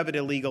 if you have an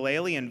illegal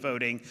alien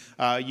voting,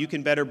 you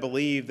can better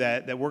believe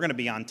that we're going to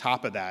be on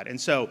top of that. And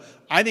so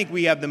I think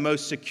we have the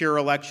most secure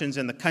elections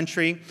in the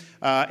country,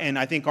 and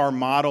I think our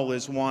model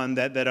is one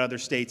that other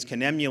states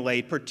can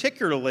emulate,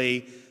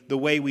 particularly the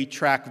way we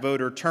track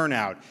voter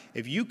turnout.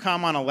 If you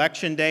come on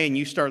election day and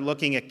you start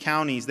looking at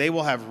counties, they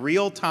will have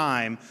real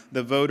time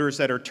the voters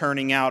that are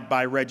turning out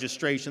by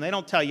registration. They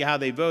don't tell you how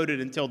they voted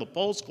until the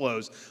polls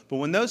close. But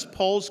when those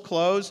polls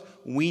close,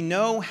 we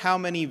know how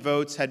many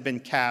votes had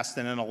been cast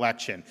in an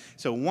election.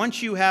 So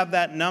once you have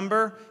that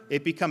number,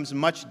 it becomes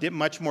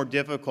much more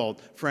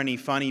difficult for any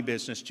funny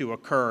business to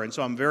occur. And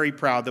so I'm very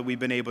proud that we've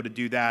been able to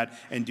do that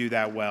and do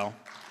that well.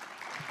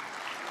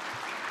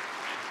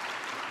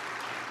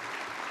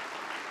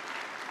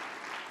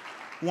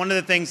 One of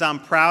the things I'm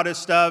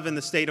proudest of in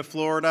the state of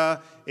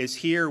Florida is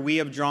here we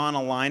have drawn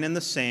a line in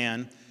the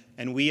sand,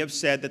 and we have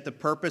said that the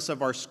purpose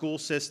of our school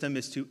system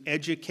is to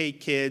educate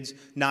kids,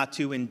 not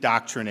to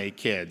indoctrinate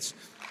kids.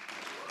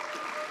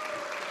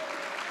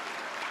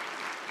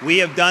 We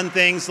have done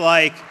things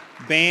like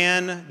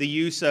ban the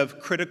use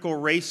of critical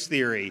race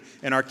theory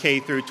in our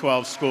K through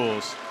 12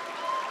 schools.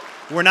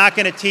 We're not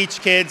going to teach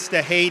kids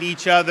to hate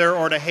each other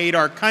or to hate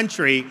our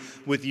country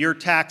with your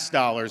tax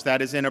dollars.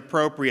 That is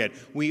inappropriate.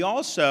 We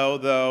also,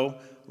 though,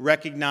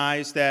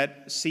 recognize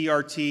that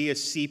CRT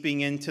is seeping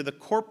into the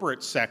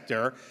corporate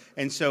sector,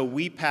 and so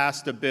we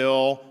passed a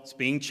bill, it's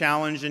being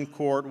challenged in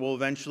court, we'll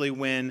eventually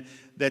win,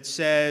 that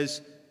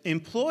says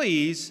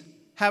employees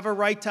have a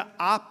right to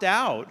opt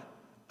out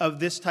of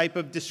this type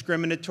of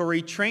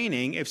discriminatory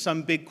training if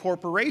some big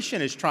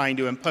corporation is trying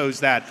to impose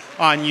that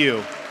on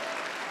you.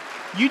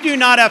 You do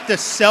not have to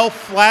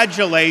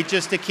self-flagellate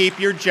just to keep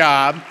your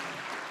job.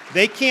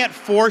 They can't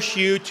force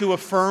you to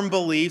affirm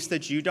beliefs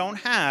that you don't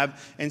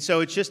have. And so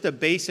it's just a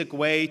basic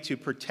way to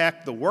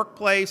protect the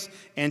workplace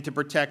and to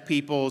protect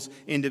people's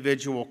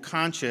individual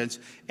conscience.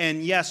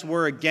 And yes,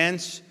 we're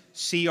against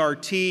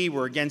CRT,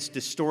 we're against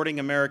distorting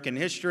American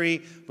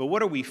history, but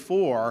what are we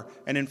for?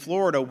 And in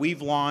Florida,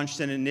 we've launched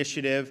an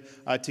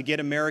initiative to get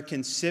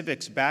American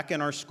civics back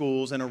in our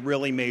schools in a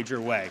really major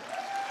way.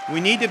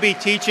 We need to be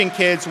teaching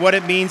kids what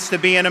it means to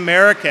be an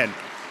American.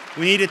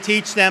 We need to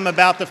teach them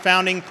about the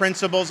founding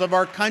principles of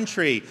our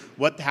country,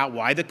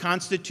 why the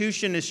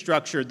Constitution is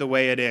structured the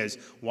way it is,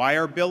 why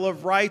our Bill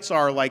of Rights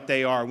are like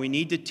they are. We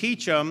need to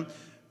teach them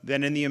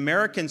that in the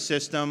American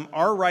system,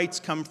 our rights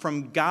come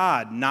from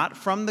God, not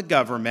from the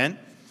government.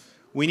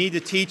 We need to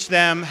teach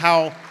them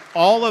how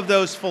all of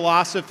those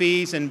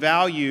philosophies and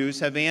values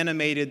have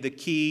animated the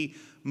key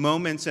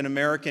moments in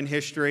American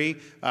history,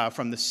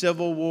 from the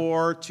Civil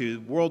War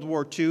to World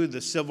War II,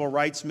 the Civil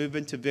Rights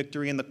Movement to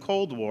victory in the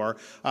Cold War,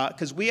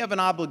 because we have an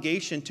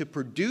obligation to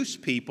produce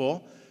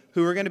people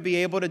who are going to be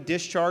able to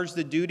discharge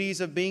the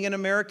duties of being an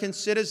American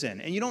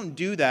citizen. And you don't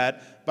do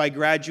that by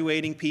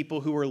graduating people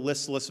who are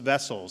listless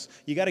vessels.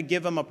 You got to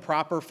give them a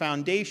proper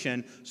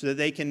foundation so that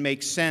they can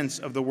make sense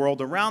of the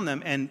world around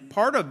them. And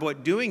part of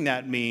what doing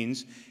that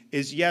means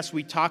is, yes,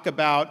 we talk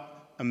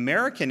about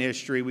American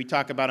history, we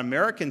talk about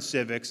American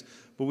civics,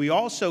 but we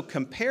also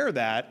compare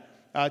that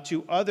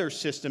to other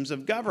systems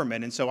of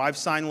government. And so I've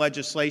signed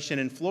legislation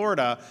in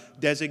Florida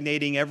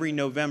designating every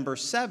November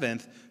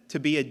 7th to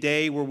be a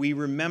day where we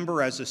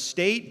remember as a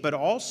state, but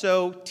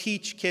also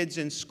teach kids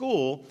in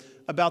school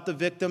about the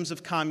victims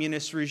of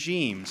communist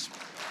regimes.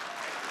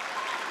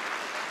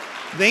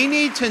 They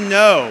need to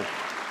know.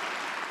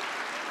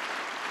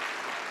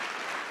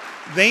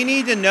 They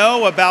need to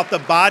know about the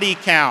body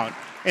count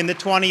in the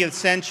 20th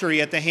century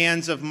at the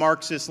hands of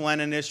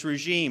Marxist-Leninist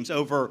regimes.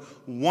 Over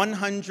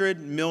 100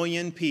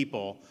 million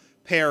people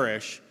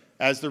perish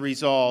as the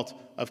result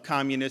of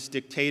communist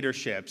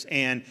dictatorships.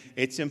 And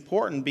it's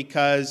important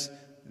because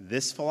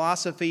this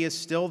philosophy is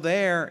still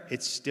there.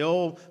 It's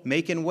still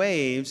making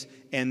waves,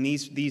 and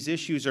these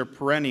issues are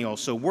perennial.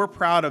 So we're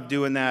proud of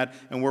doing that,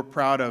 and we're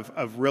proud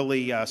of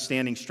really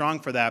standing strong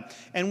for that.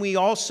 And we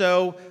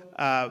also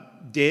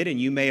did, and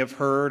you may have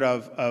heard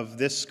of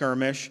this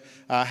skirmish,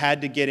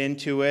 had to get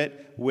into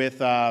it with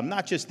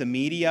not just the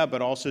media,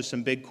 but also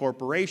some big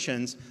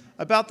corporations,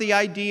 about the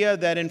idea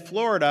that in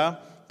Florida,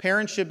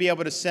 parents should be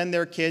able to send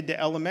their kid to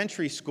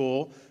elementary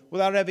school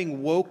without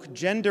having woke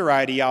gender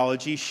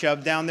ideology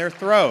shoved down their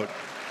throat.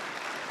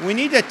 We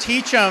need to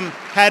teach them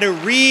how to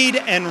read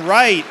and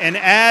write and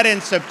add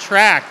and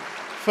subtract.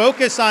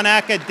 Focus on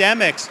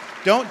academics.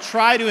 Don't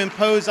try to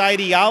impose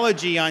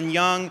ideology on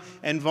young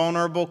and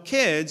vulnerable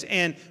kids.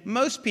 And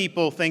most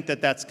people think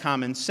that that's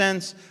common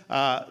sense.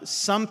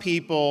 Some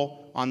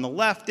people on the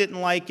left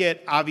didn't like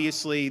it.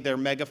 Obviously, their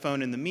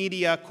megaphone in the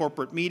media,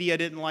 corporate media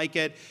didn't like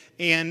it.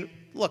 And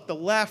look, the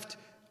left,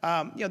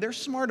 they're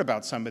smart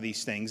about some of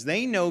these things.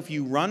 They know if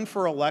you run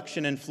for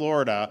election in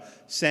Florida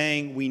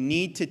saying we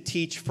need to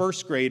teach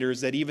first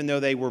graders that even though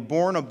they were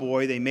born a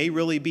boy, they may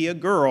really be a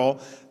girl,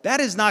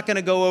 that is not going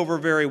to go over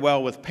very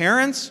well with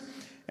parents.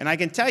 And I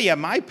can tell you,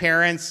 my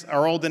parents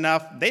are old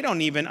enough, they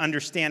don't even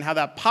understand how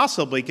that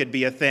possibly could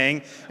be a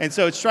thing. And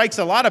so it strikes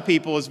a lot of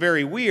people as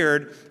very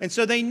weird. And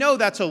so they know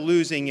that's a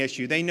losing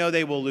issue. They know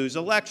they will lose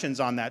elections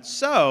on that.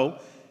 So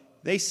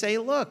they say,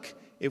 look,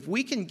 if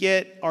we can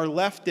get our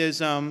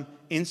leftism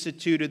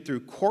instituted through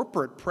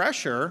corporate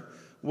pressure,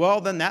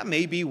 well, then that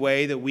may be a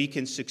way that we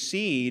can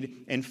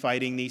succeed in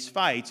fighting these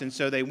fights. And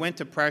so they went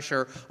to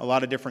pressure a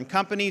lot of different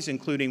companies,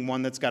 including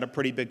one that's got a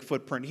pretty big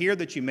footprint here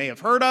that you may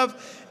have heard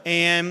of.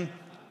 And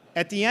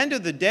at the end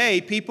of the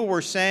day, people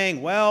were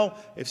saying, well,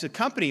 if a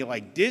company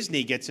like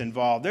Disney gets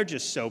involved, they're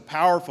just so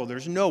powerful.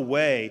 There's no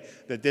way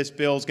that this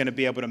bill is going to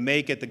be able to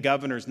make it. The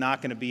governor's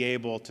not going to be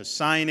able to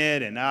sign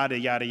it, and yada,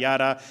 yada,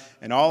 yada.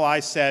 And all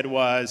I said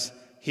was,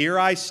 here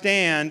I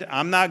stand.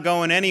 I'm not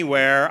going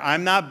anywhere.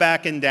 I'm not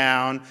backing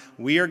down.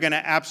 We are going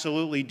to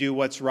absolutely do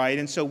what's right.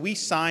 And so we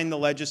signed the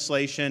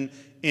legislation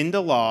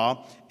into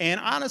law. And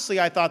honestly,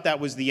 I thought that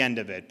was the end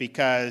of it,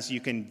 because you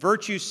can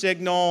virtue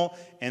signal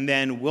and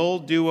then we'll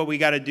do what we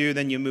got to do,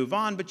 then you move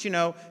on. But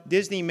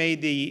Disney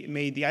made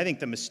the I think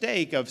the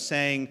mistake of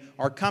saying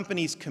our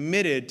company's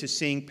committed to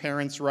seeing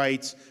parents'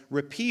 rights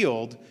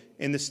repealed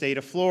in the state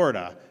of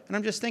Florida. And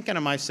I'm just thinking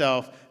to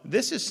myself,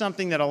 this is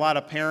something that a lot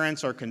of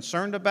parents are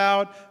concerned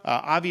about.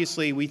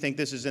 Obviously, we think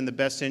this is in the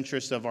best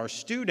interest of our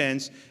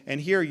students. And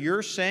here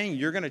you're saying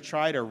you're going to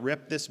try to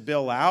rip this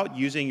bill out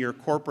using your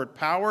corporate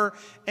power.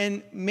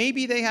 And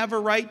maybe they have a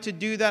right to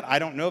do that. I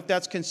don't know if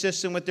that's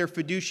consistent with their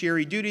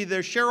fiduciary duty to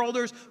their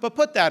shareholders, but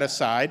put that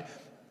aside.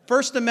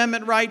 First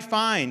Amendment right,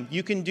 fine.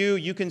 You can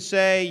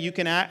say, you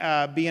can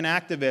be an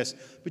activist,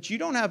 but you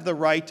don't have the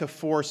right to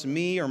force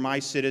me or my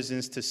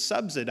citizens to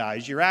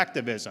subsidize your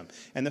activism.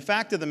 And the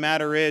fact of the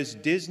matter is,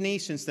 Disney,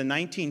 since the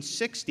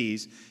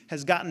 1960s,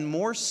 has gotten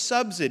more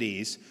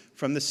subsidies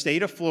from the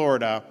state of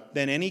Florida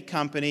than any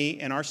company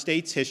in our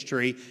state's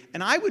history.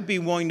 And I would be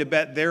willing to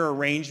bet their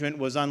arrangement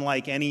was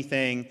unlike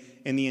anything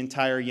in the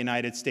entire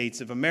United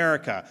States of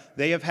America.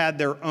 They have had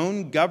their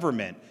own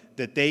government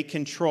that they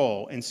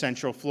control in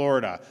Central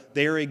Florida.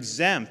 They are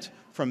exempt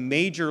from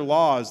major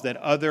laws that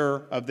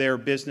other of their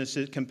business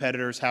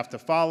competitors have to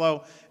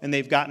follow, and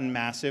they've gotten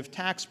massive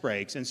tax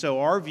breaks. And so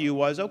our view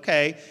was,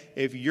 okay,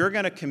 if you're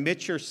going to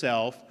commit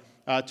yourself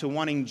to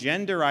wanting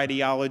gender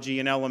ideology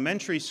in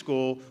elementary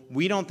school,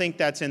 we don't think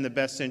that's in the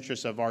best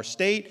interest of our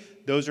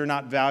state. Those are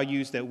not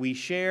values that we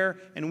share,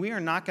 and we are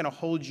not going to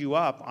hold you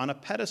up on a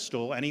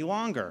pedestal any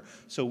longer.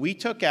 So we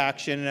took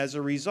action, and as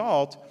a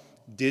result,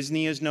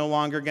 Disney is no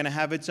longer going to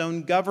have its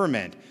own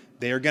government.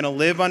 They are going to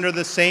live under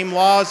the same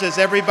laws as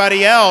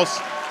everybody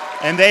else,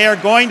 and they are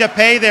going to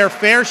pay their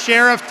fair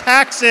share of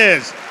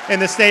taxes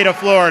in the state of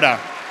Florida.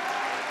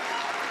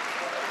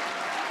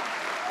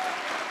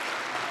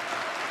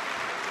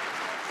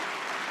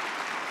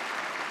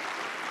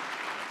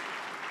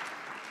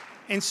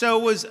 And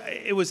so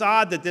it was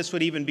odd that this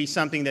would even be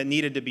something that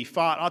needed to be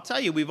fought. I'll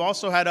tell you, we've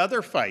also had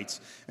other fights.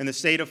 In the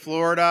state of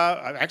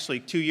Florida, actually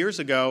 2 years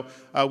ago,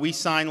 we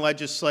signed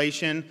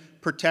legislation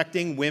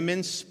protecting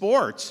women's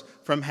sports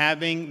from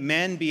having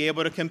men be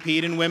able to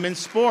compete in women's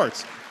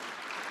sports.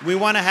 We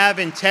want to have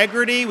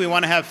integrity, we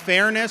want to have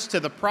fairness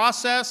to the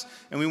process,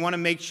 and we want to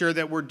make sure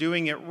that we're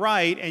doing it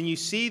right. And you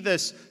see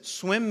this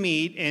swim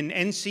meet in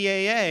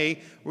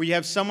NCAA where you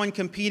have someone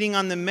competing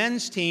on the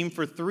men's team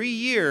for 3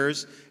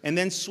 years and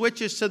then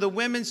switches to the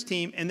women's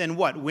team and then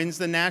what, wins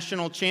the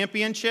national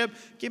championship?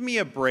 Give me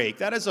a break.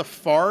 That is a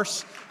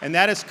farce, and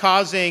that is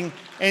causing,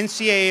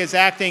 NCAA is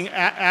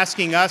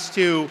asking us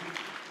to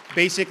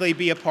basically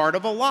be a part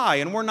of a lie,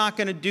 and we're not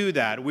going to do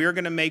that. We're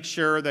going to make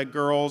sure that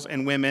girls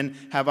and women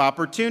have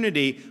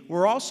opportunity.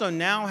 We're also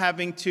now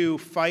having to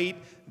fight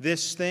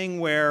this thing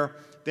where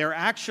they're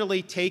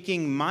actually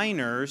taking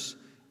minors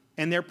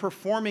and they're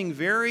performing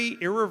very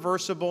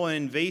irreversible and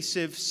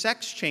invasive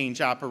sex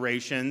change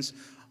operations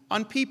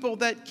on people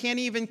that can't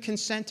even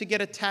consent to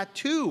get a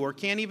tattoo or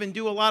can't even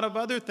do a lot of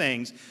other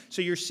things.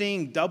 So you're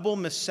seeing double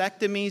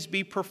mastectomies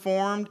be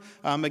performed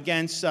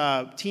against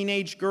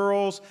teenage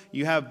girls.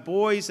 You have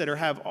boys that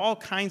have all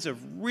kinds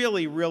of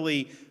really,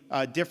 really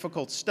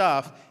difficult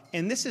stuff.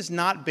 And this is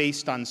not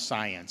based on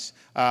science.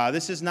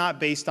 This is not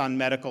based on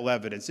medical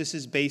evidence. This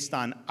is based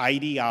on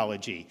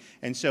ideology.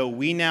 And so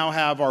we now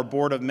have our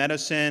Board of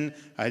Medicine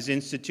has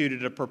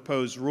instituted a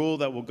proposed rule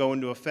that will go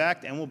into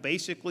effect and will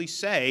basically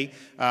say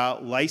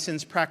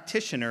licensed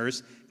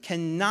practitioners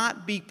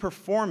cannot be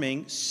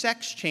performing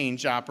sex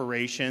change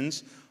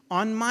operations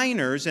on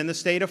minors in the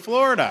state of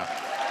Florida.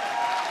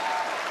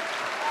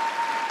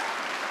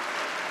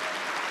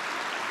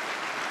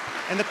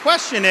 And the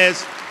question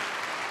is,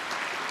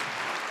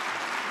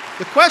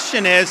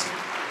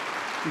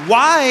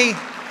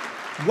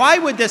 why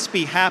would this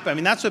be happening? I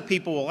mean, that's what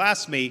people will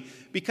ask me,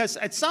 because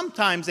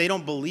sometimes they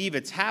don't believe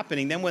it's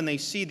happening. Then when they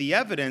see the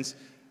evidence,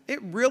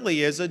 it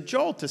really is a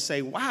jolt to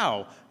say,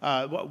 wow,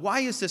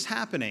 why is this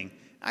happening?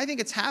 I think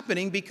it's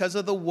happening because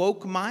of the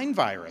woke mind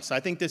virus.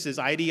 I think this is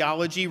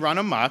ideology run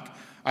amok.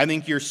 I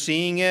think you're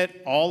seeing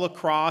it all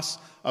across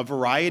a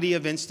variety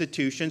of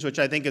institutions, which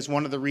I think is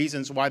one of the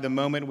reasons why the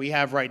moment we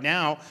have right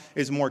now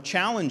is more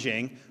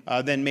challenging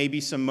than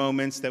maybe some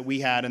moments that we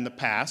had in the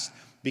past.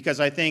 Because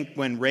I think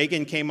when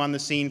Reagan came on the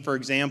scene, for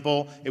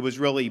example, it was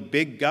really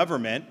big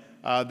government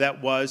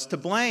that was to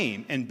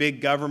blame, and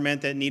big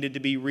government that needed to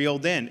be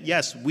reeled in.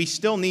 Yes, we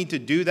still need to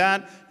do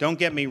that, don't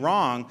get me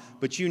wrong,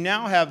 but you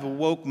now have a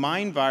woke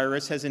mind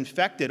virus has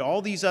infected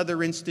all these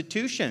other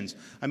institutions.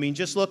 I mean,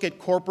 just look at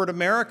corporate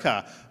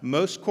America.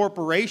 Most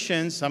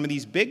corporations, some of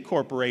these big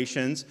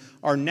corporations,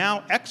 are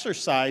now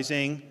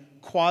exercising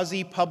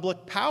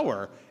quasi-public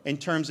power in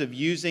terms of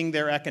using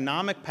their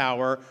economic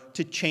power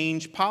to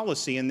change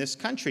policy in this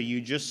country.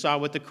 You just saw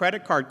what the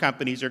credit card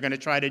companies are going to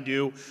try to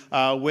do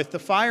with the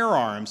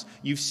firearms.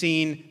 You've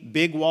seen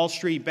big Wall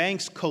Street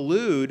banks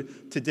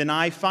collude to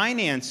deny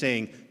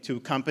financing to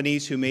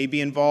companies who may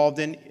be involved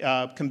in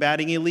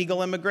combating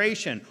illegal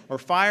immigration or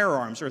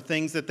firearms or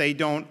things that they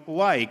don't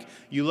like.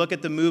 You look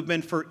at the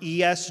movement for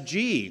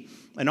ESG,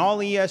 and all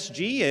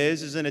ESG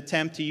is an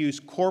attempt to use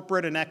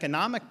corporate and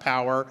economic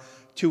power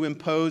to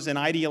impose an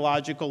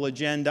ideological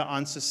agenda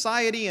on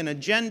society, an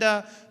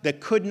agenda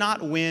that could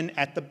not win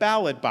at the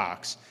ballot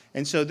box.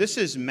 And so this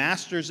is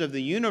masters of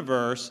the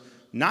universe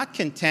not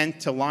content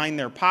to line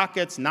their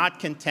pockets, not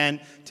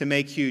content to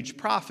make huge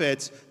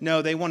profits.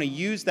 No, they want to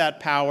use that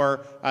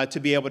power to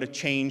be able to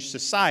change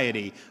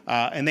society.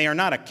 And they are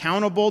not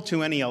accountable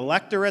to any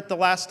electorate the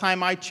last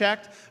time I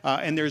checked.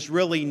 And there's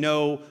really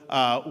no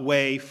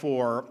way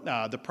for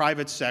the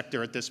private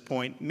sector at this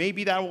point,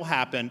 maybe that will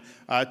happen,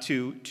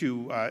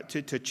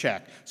 to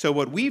check. So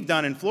what we've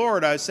done in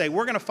Florida is say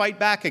we're going to fight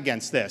back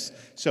against this.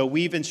 So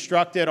we've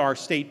instructed our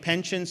state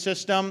pension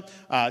system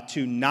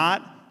to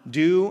not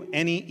do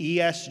any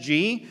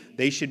ESG.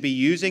 They should be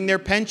using their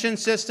pension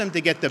system to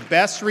get the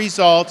best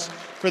results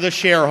for the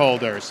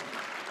shareholders.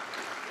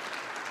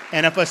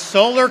 And if a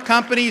solar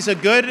company is a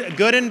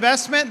good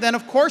investment, then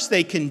of course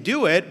they can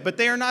do it, but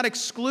they are not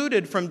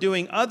excluded from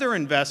doing other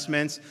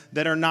investments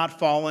that are not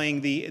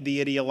following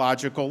the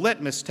ideological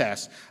litmus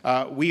test.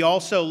 We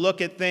also look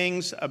at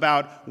things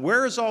about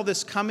where is all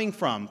this coming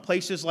from?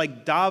 Places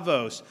like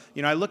Davos.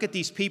 You know, I look at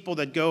these people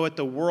that go at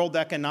the World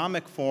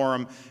Economic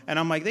Forum, and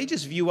I'm like, they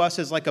just view us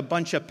as like a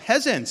bunch of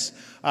peasants.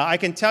 I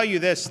can tell you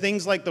this,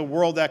 things like the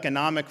World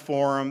Economic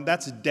Forum,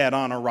 that's dead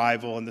on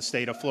arrival in the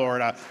state of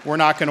Florida. We're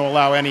not going to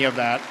allow any of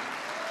that.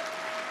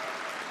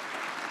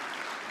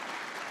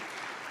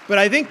 But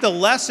I think the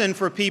lesson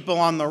for people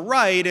on the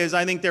right is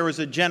I think there was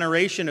a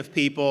generation of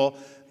people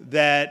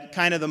that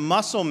kind of the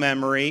muscle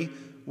memory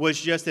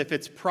was just if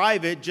it's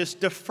private,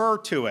 just defer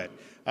to it.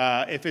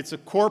 If it's a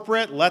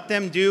corporate, let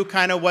them do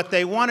kind of what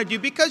they want to do.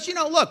 Because, you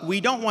know, look, we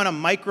don't want to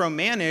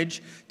micromanage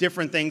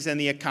different things in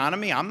the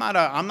economy. I'm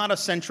not a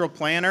central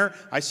planner.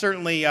 I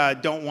certainly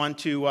don't want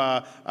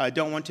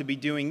to be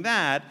doing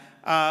that.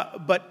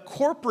 But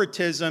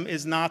corporatism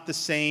is not the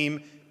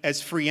same as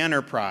free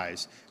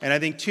enterprise. And I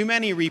think too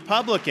many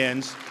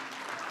Republicans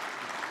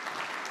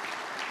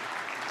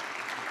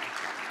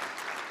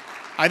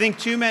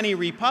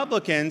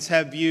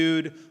have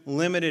viewed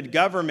limited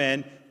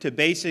government to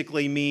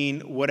basically mean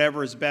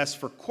whatever is best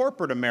for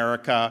corporate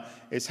America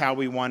is how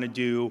we want to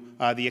do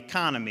the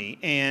economy.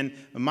 And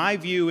my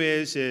view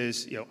is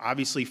you know,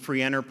 obviously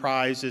free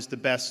enterprise is the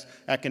best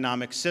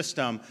economic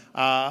system,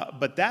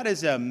 but that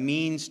is a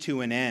means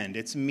to an end.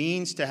 It's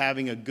means to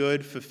having a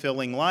good,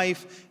 fulfilling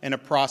life and a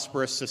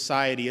prosperous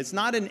society. It's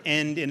not an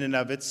end in and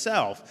of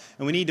itself.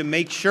 And we need to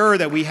make sure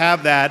that we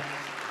have that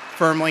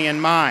firmly in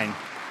mind.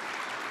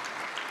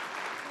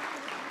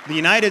 The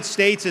United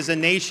States is a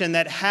nation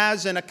that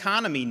has an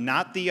economy,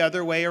 not the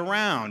other way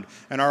around.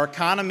 And our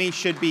economy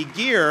should be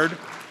geared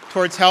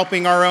towards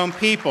helping our own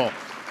people.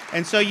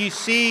 And so you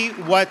see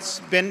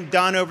what's been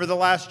done over the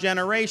last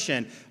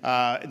generation.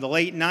 In the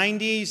late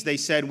 90s, they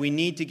said we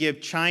need to give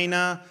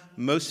China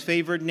most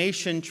favored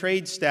nation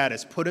trade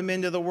status, put them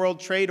into the World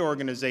Trade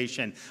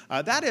Organization.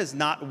 That has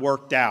not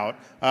worked out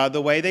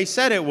the way they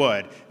said it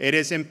would. It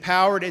has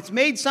empowered, it's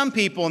made some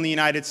people in the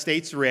United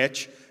States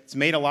rich. It's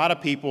made a lot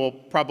of people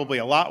probably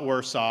a lot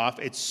worse off.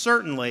 It's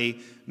certainly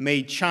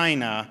made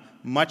China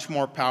much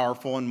more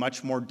powerful and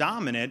much more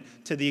dominant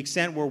to the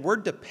extent where we're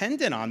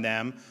dependent on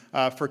them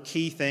for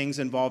key things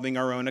involving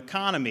our own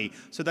economy.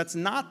 So that's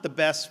not the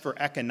best for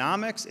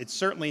economics. It's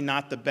certainly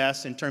not the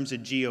best in terms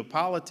of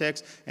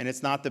geopolitics, and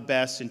it's not the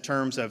best in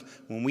terms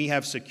of when we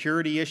have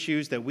security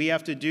issues that we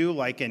have to do,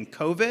 like in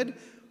COVID.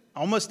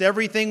 Almost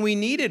everything we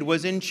needed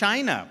was in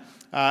China.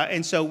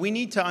 And so we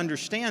need to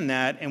understand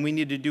that, and we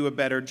need to do a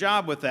better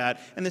job with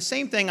that. And the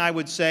same thing I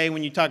would say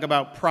when you talk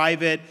about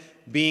private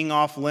being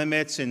off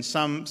limits in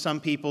some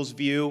people's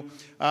view.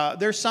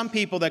 There's some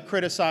people that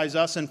criticize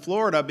us in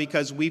Florida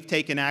because we've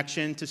taken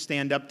action to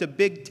stand up to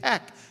big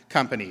tech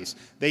companies.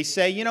 They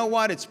say, you know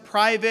what, it's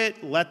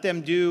private, let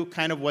them do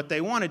kind of what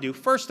they want to do.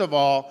 First of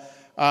all,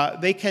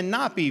 they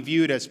cannot be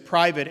viewed as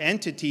private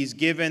entities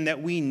given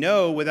that we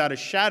know without a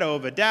shadow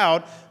of a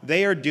doubt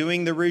they are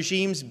doing the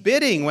regime's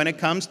bidding when it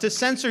comes to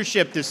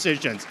censorship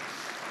decisions.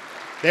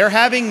 They're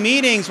having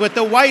meetings with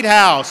the White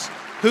House.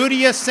 Who do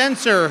you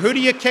censor? Who do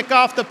you kick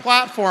off the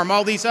platform?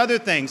 All these other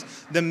things.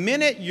 The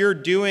minute you're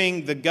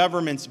doing the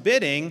government's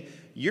bidding,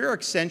 you're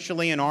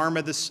essentially an arm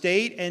of the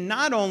state, and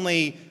not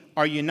only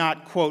are you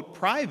not, quote,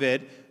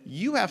 private,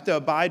 you have to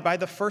abide by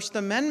the First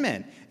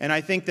Amendment. And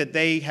I think that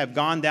they have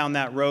gone down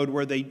that road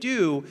where they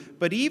do.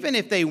 But even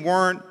if they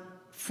weren't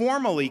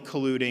formally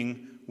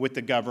colluding with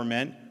the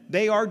government,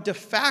 they are de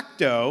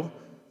facto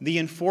the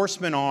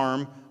enforcement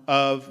arm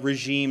of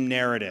regime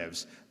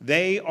narratives.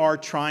 They are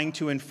trying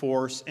to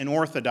enforce an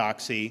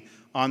orthodoxy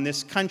on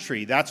this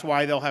country. That's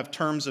why they'll have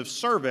terms of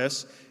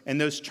service, and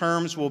those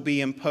terms will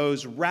be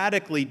imposed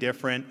radically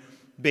different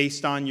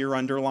based on your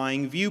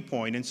underlying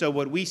viewpoint. And so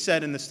what we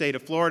said in the state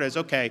of Florida is,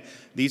 okay,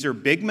 these are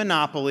big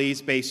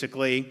monopolies,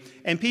 basically,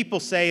 and people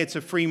say it's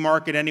a free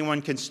market,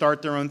 anyone can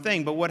start their own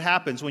thing. But what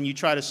happens when you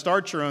try to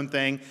start your own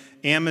thing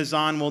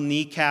Amazon will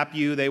kneecap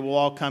you. They will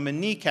all come and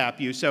kneecap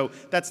you. So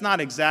that's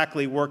not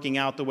exactly working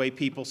out the way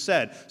people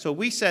said. So what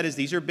we said is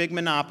these are big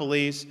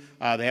monopolies.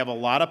 They have a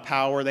lot of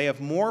power. They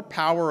have more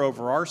power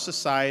over our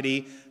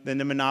society than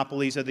the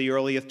monopolies of the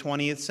early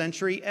 20th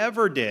century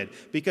ever did,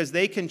 because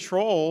they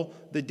control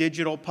the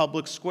digital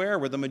public square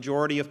where the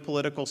majority of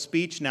political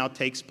speech now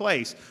takes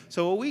place.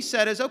 So what we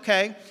said is,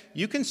 okay,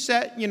 you can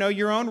set,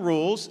 your own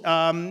rules.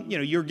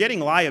 You're getting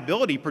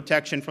liability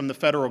protection from the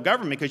federal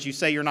government because you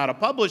say you're not a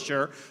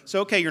publisher. So,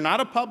 okay, you're not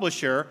a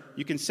publisher.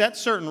 You can set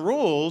certain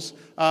rules,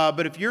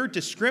 but if you're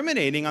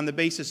discriminating on the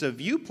basis of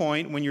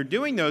viewpoint when you're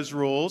doing those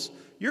rules,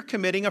 you're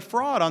committing a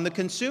fraud on the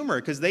consumer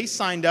because they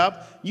signed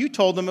up. You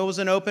told them it was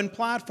an open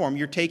platform.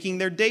 You're taking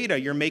their data.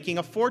 You're making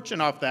a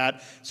fortune off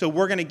that. So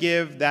we're going to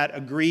give that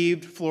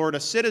aggrieved Florida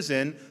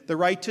citizen the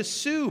right to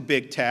sue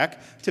big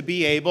tech to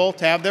be able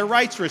to have their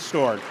rights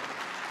restored.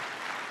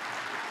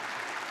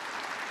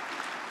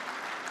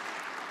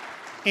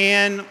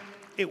 And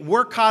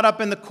we're caught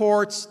up in the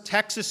courts.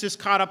 Texas is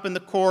caught up in the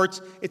courts.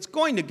 It's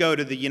going to go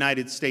to the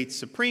United States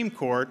Supreme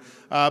Court.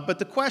 But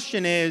the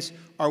question is,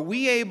 are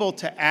we able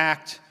to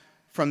act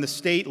from the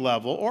state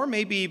level, or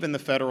maybe even the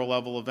federal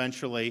level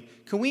eventually?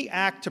 Can we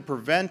act to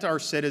prevent our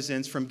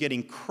citizens from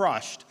getting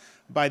crushed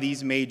by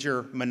these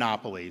major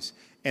monopolies?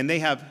 And they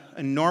have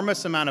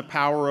enormous amount of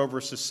power over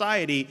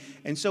society.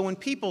 And so when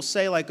people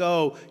say like,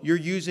 oh, you're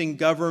using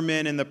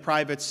government in the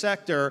private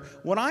sector,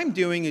 what I'm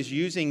doing is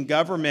using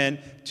government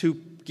to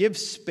give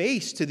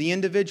space to the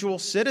individual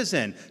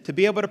citizen to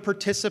be able to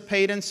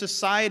participate in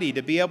society,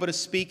 to be able to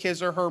speak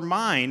his or her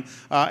mind.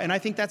 And I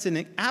think that's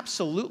an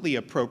absolutely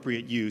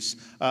appropriate use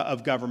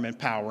of government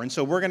power. And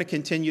so we're going to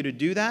continue to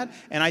do that.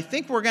 And I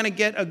think we're going to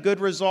get a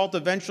good result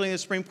eventually in the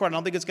Supreme Court. I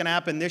don't think it's going to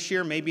happen this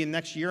year, maybe in the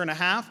next year and a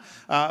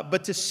half.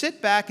 But to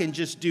sit back and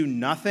just do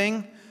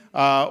nothing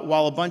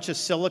while a bunch of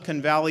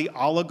Silicon Valley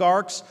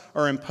oligarchs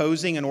are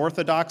imposing an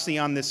orthodoxy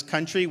on this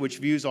country, which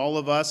views all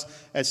of us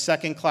as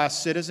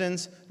second-class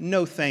citizens,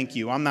 no thank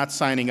you. I'm not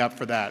signing up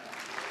for that.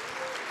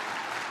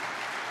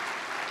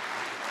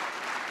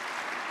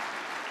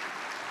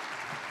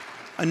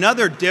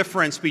 Another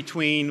difference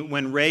between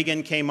when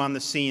Reagan came on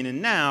the scene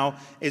and now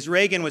is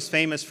Reagan was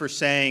famous for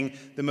saying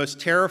the most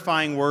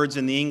terrifying words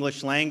in the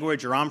English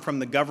language are, "I'm from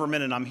the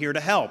government and I'm here to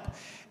help."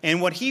 And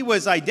what he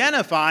was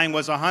identifying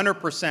was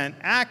 100%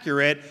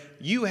 accurate.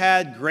 You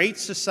had Great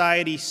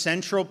Society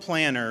central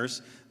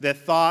planners that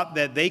thought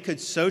that they could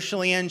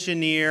socially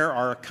engineer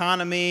our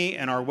economy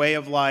and our way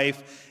of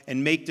life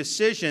and make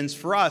decisions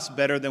for us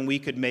better than we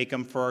could make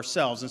them for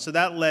ourselves. And so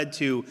that led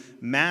to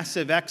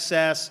massive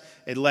excess.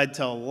 It led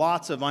to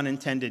lots of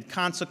unintended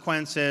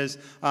consequences.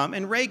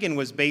 And Reagan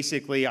was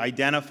basically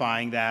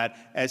identifying that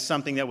as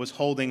something that was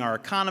holding our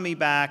economy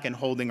back and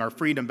holding our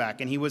freedom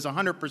back. And he was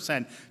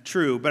 100%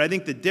 true. But I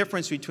think the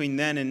difference between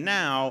then and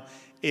now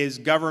is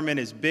government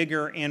is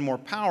bigger and more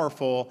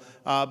powerful,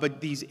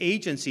 but these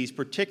agencies,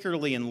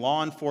 particularly in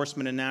law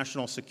enforcement and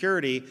national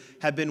security,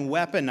 have been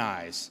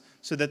weaponized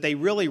so that they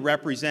really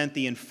represent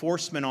the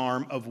enforcement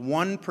arm of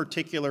one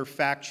particular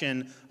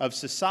faction of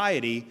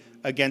society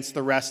against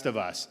the rest of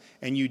us.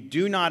 And you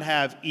do not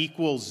have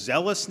equal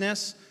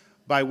zealousness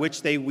by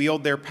which they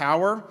wield their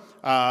power.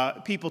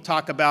 People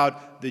talk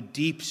about the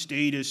deep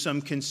state as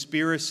some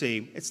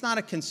conspiracy. It's not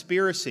a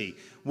conspiracy.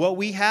 What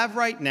we have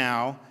right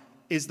now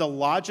is the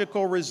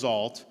logical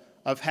result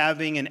of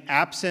having an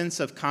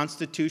absence of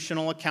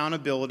constitutional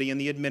accountability in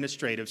the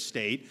administrative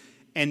state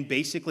and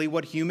basically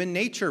what human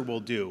nature will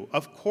do.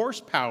 Of course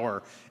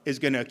power is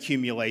going to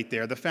accumulate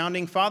there. The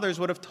Founding Fathers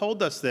would have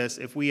told us this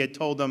if we had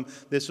told them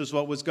this was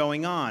what was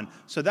going on.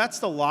 So that's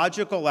the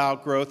logical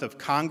outgrowth of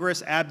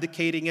Congress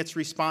abdicating its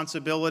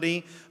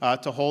responsibility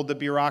to hold the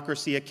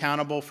bureaucracy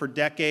accountable for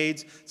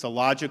decades. It's a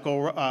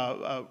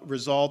logical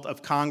result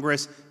of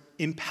Congress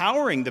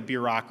empowering the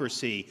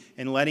bureaucracy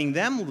and letting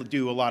them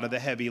do a lot of the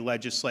heavy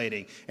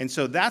legislating. And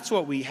so that's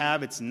what we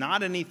have. It's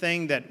not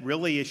anything that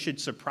really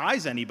should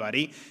surprise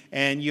anybody.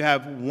 And you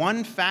have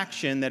one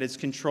faction that is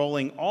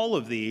controlling all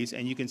of these,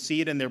 and you can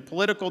see it in their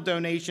political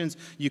donations,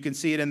 you can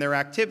see it in their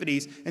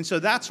activities. And so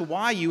that's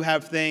why you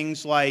have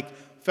things like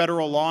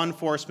federal law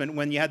enforcement.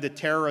 When you had the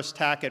terrorist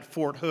attack at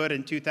Fort Hood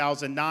in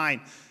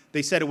 2009,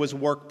 they said it was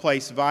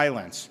workplace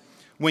violence.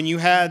 When you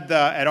had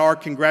at our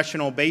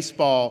congressional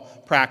baseball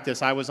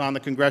practice, I was on the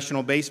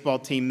congressional baseball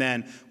team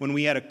then, when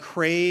we had a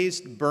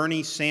crazed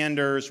Bernie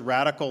Sanders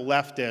radical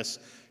leftist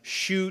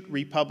shoot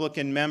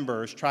Republican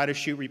members, try to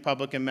shoot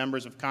Republican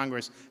members of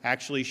Congress,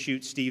 actually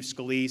shoot Steve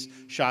Scalise,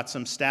 shot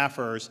some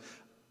staffers,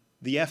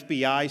 the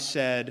FBI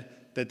said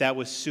that that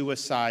was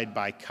suicide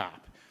by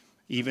cop,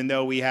 even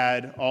though we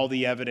had all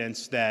the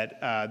evidence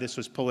that this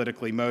was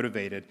politically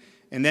motivated.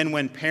 And then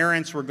when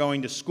parents were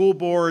going to school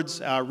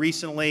boards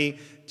recently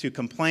to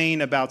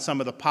complain about some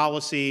of the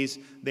policies,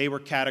 they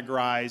were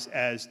categorized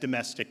as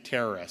domestic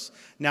terrorists.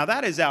 Now,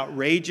 that is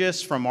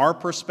outrageous from our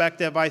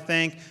perspective, I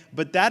think,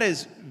 but that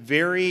is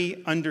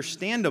very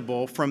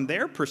understandable from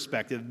their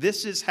perspective.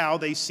 This is how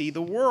they see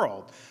the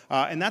world.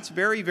 And that's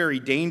very, very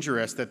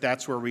dangerous that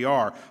that's where we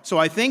are. So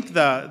I think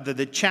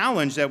the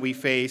challenge that we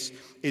face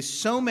is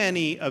so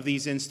many of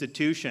these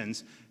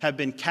institutions have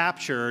been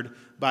captured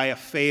by a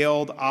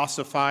failed,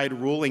 ossified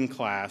ruling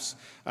class.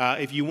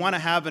 If you want to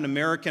have an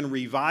American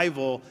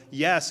revival,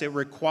 yes, it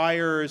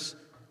requires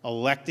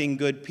electing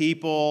good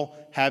people,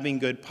 having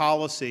good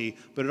policy,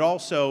 but it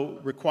also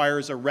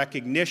requires a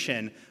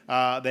recognition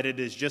that it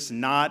is just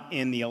not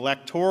in the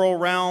electoral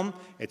realm,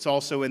 it's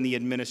also in the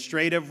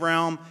administrative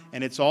realm,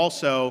 and it's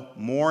also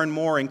more and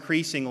more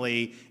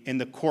increasingly in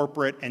the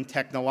corporate and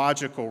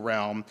technological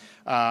realm.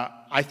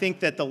 I think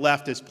that the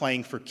left is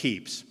playing for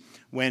keeps.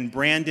 When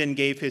Brandon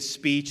gave his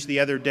speech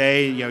the other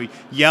day,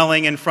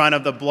 yelling in front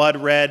of the blood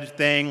red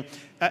thing,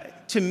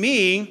 to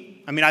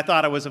me, I mean, I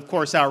thought it was, of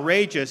course,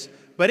 outrageous,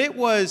 but it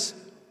was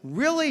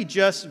really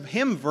just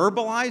him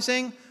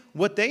verbalizing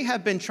what they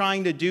have been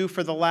trying to do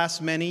for the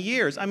last many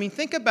years. I mean,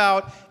 think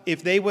about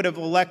if they would have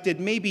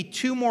elected maybe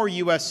 2 more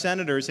U.S.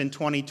 senators in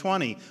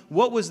 2020.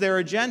 What was their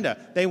agenda?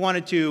 They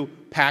wanted to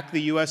pack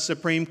the U.S.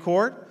 Supreme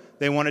Court.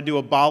 They wanted to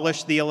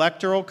abolish the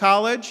Electoral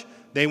College.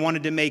 They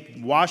wanted to make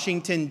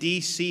Washington,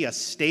 D.C. a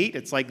state.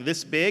 It's like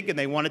this big, and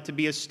they want it to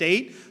be a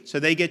state. So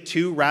they get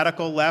 2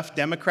 radical left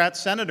Democrat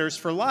senators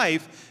for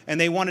life, and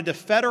they wanted to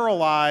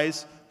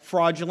federalize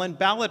fraudulent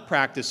ballot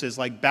practices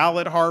like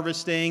ballot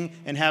harvesting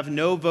and have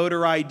no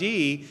voter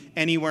ID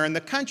anywhere in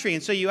the country.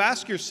 And so you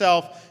ask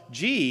yourself,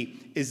 gee,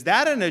 is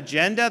that an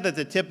agenda that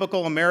the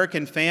typical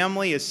American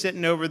family is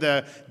sitting over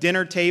the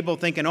dinner table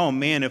thinking, oh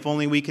man, if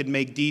only we could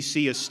make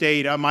D.C. a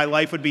state, my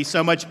life would be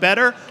so much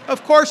better?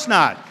 Of course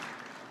not.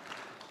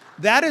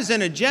 That is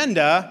an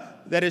agenda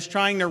that is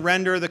trying to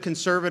render the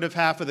conservative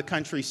half of the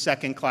country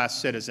second-class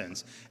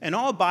citizens. And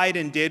all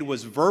Biden did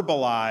was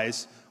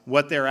verbalize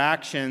what their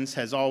actions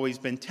has always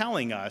been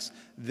telling us.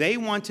 They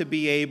want to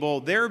be able,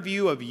 their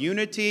view of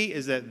unity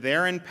is that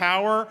they're in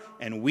power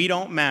and we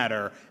don't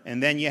matter.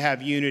 And then you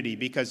have unity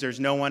because there's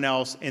no one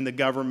else in the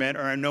government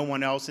or no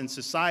one else in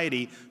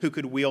society who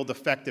could wield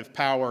effective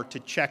power to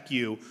check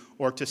you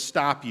or to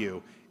stop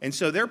you. And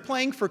so they're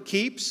playing for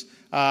keeps.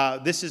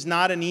 This is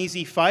not an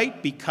easy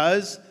fight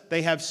because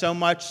they have so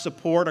much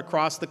support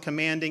across the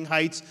commanding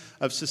heights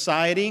of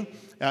society.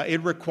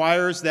 It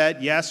requires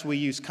that, yes, we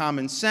use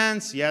common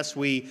sense, yes,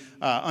 we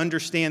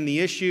understand the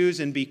issues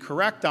and be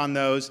correct on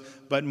those,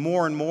 but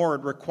more and more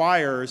it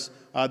requires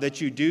that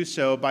you do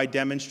so by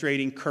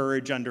demonstrating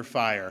courage under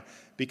fire.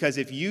 Because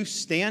if you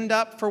stand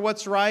up for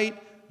what's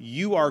right,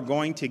 you are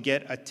going to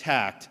get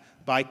attacked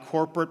by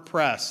corporate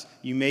press.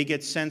 You may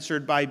get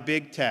censored by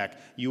big tech.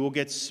 You will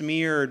get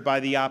smeared by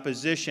the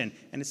opposition.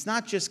 And it's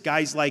not just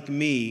guys like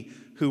me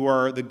who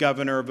are the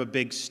governor of a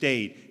big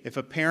state. If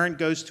a parent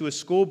goes to a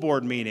school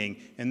board meeting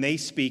and they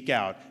speak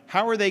out,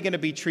 how are they going to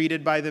be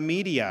treated by the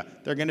media?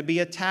 They're going to be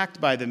attacked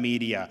by the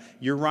media.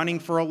 You're running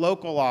for a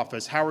local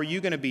office. How are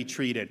you going to be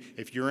treated?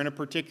 If you're in a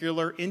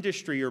particular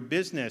industry or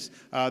business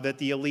that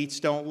the elites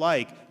don't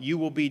like, you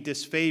will be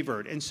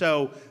disfavored. And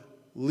so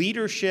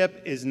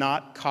leadership is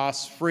not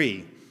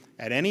cost-free.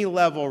 At any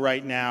level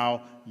right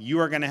now, you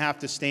are going to have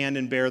to stand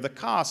and bear the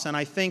costs. And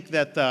I think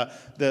that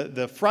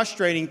the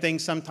frustrating thing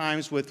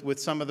sometimes with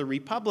some of the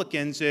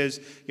Republicans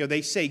is,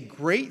 they say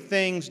great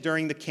things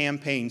during the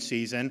campaign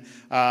season.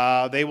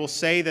 They will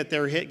say that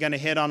they're going to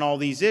hit on all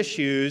these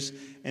issues.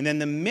 And then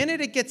the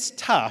minute it gets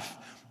tough,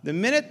 the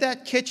minute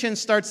that kitchen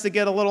starts to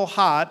get a little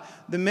hot,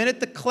 the minute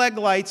the Klieg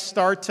lights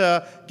start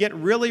to get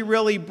really,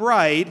 really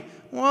bright,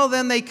 well,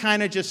 then they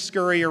kind of just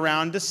scurry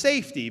around to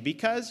safety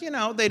because,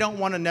 they don't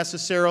want to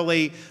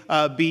necessarily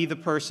be the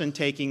person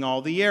taking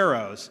all the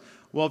arrows.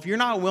 Well, if you're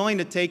not willing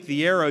to take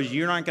the arrows,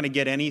 you're not going to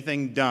get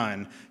anything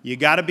done. You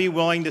got to be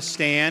willing to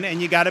stand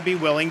and you got to be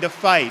willing to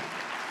fight.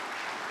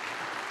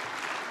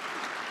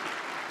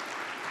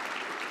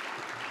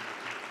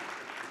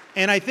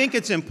 And I think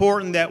it's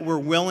important that we're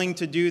willing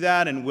to do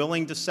that and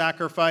willing to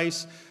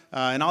sacrifice.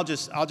 And I'll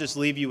just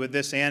leave you with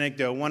this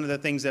anecdote. One of the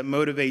things that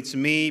motivates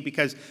me,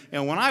 because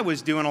when I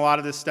was doing a lot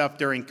of this stuff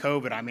during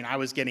COVID, I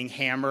was getting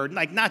hammered,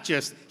 like not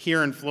just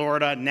here in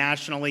Florida,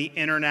 nationally,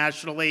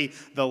 internationally,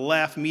 the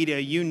left, media,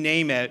 you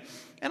name it.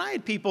 And I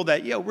had people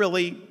that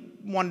really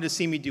wanted to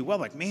see me do well,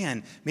 like,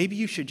 man, maybe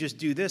you should just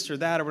do this or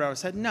that or whatever. I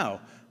said, no.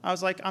 I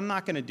was like, I'm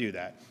not going to do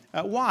that.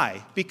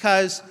 Why?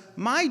 Because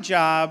my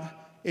job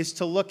is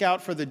to look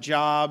out for the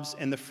jobs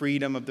and the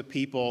freedom of the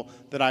people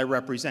that I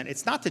represent.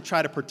 It's not to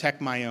try to protect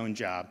my own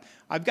job.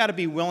 I've got to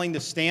be willing to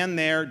stand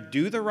there,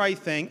 do the right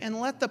thing, and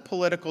let the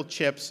political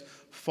chips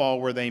fall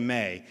where they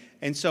may.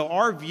 And so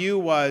our view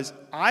was,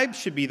 I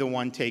should be the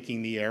one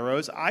taking the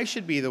arrows. I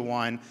should be the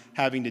one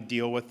having to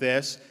deal with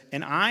this.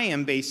 And I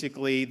am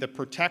basically the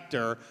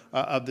protector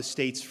of the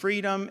state's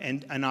freedom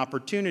and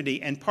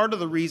opportunity. And part of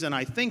the reason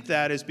I think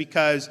that is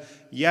because,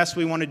 yes,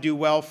 we want to do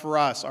well for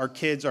us, our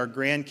kids, our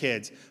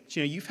grandkids. But,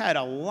 you've had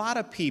a lot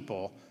of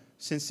people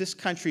since this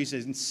country's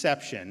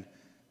inception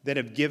that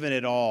have given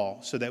it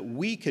all so that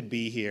we could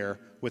be here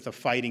with a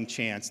fighting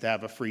chance to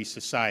have a free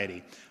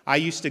society. I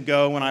used to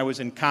go, when I was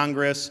in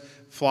Congress,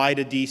 fly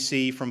to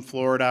D.C. from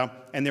Florida,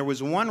 and there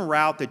was one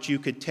route that you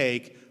could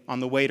take on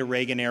the way to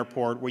Reagan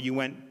Airport where you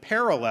went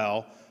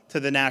parallel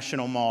to the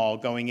National Mall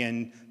going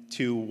in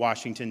to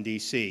Washington,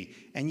 D.C.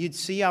 And you'd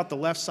see out the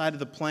left side of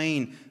the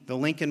plane the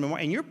Lincoln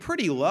Memorial, and you're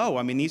pretty low.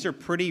 I mean, these are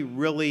pretty,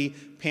 really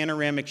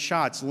panoramic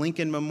shots.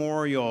 Lincoln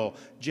Memorial,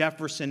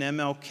 Jefferson,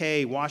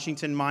 MLK,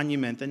 Washington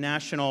Monument, the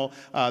National,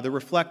 the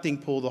reflecting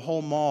pool, the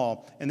whole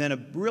mall, and then a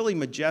really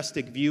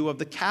majestic view of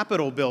the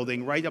Capitol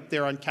building right up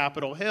there on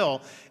Capitol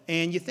Hill.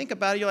 And you think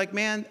about it, you're like,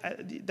 man,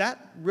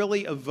 that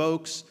really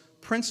evokes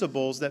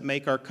principles that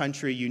make our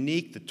country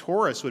unique. The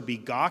tourists would be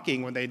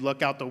gawking when they'd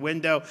look out the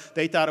window.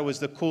 They thought it was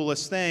the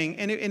coolest thing,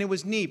 and it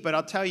was neat. But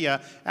I'll tell you,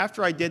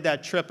 after I did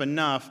that trip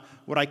enough,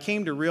 what I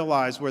came to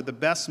realize were the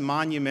best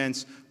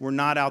monuments were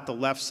not out the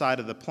left side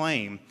of the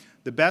plane.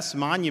 The best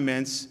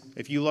monuments,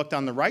 if you looked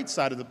on the right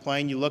side of the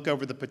plane, you look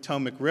over the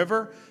Potomac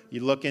River,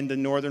 you look into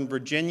Northern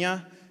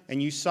Virginia,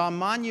 and you saw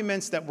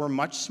monuments that were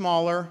much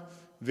smaller,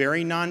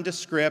 very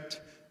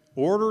nondescript,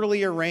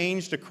 orderly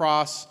arranged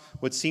across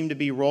what seemed to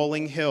be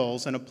rolling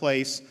hills in a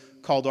place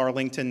called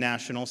Arlington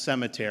National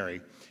Cemetery.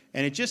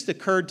 And it just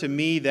occurred to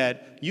me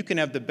that you can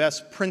have the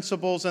best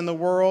principles in the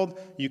world,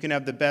 you can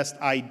have the best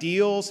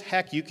ideals,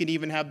 heck, you can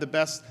even have the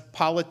best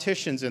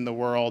politicians in the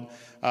world,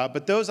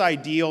 but those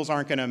ideals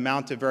aren't going to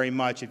amount to very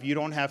much if you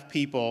don't have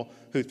people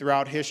who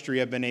throughout history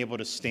have been able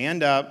to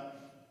stand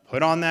up,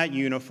 put on that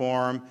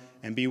uniform,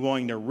 and be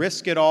willing to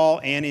risk it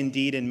all, and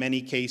indeed, in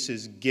many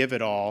cases, give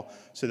it all,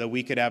 so that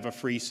we could have a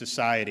free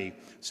society.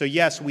 So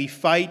yes, we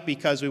fight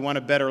because we want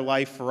a better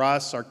life for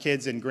us, our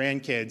kids and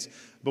grandkids,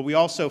 but we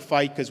also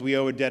fight because we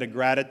owe a debt of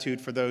gratitude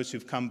for those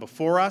who've come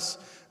before us,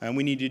 and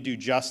we need to do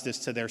justice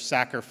to their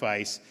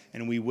sacrifice,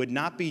 and we would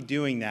not be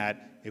doing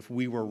that if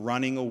we were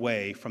running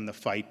away from the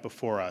fight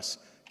before us.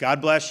 God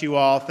bless you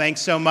all.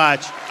 Thanks so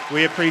much.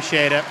 We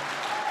appreciate it.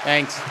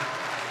 Thanks.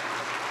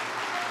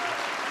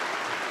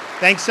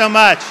 Thanks so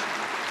much.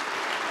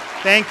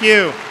 Thank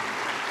you.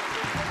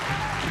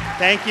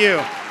 Thank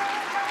you.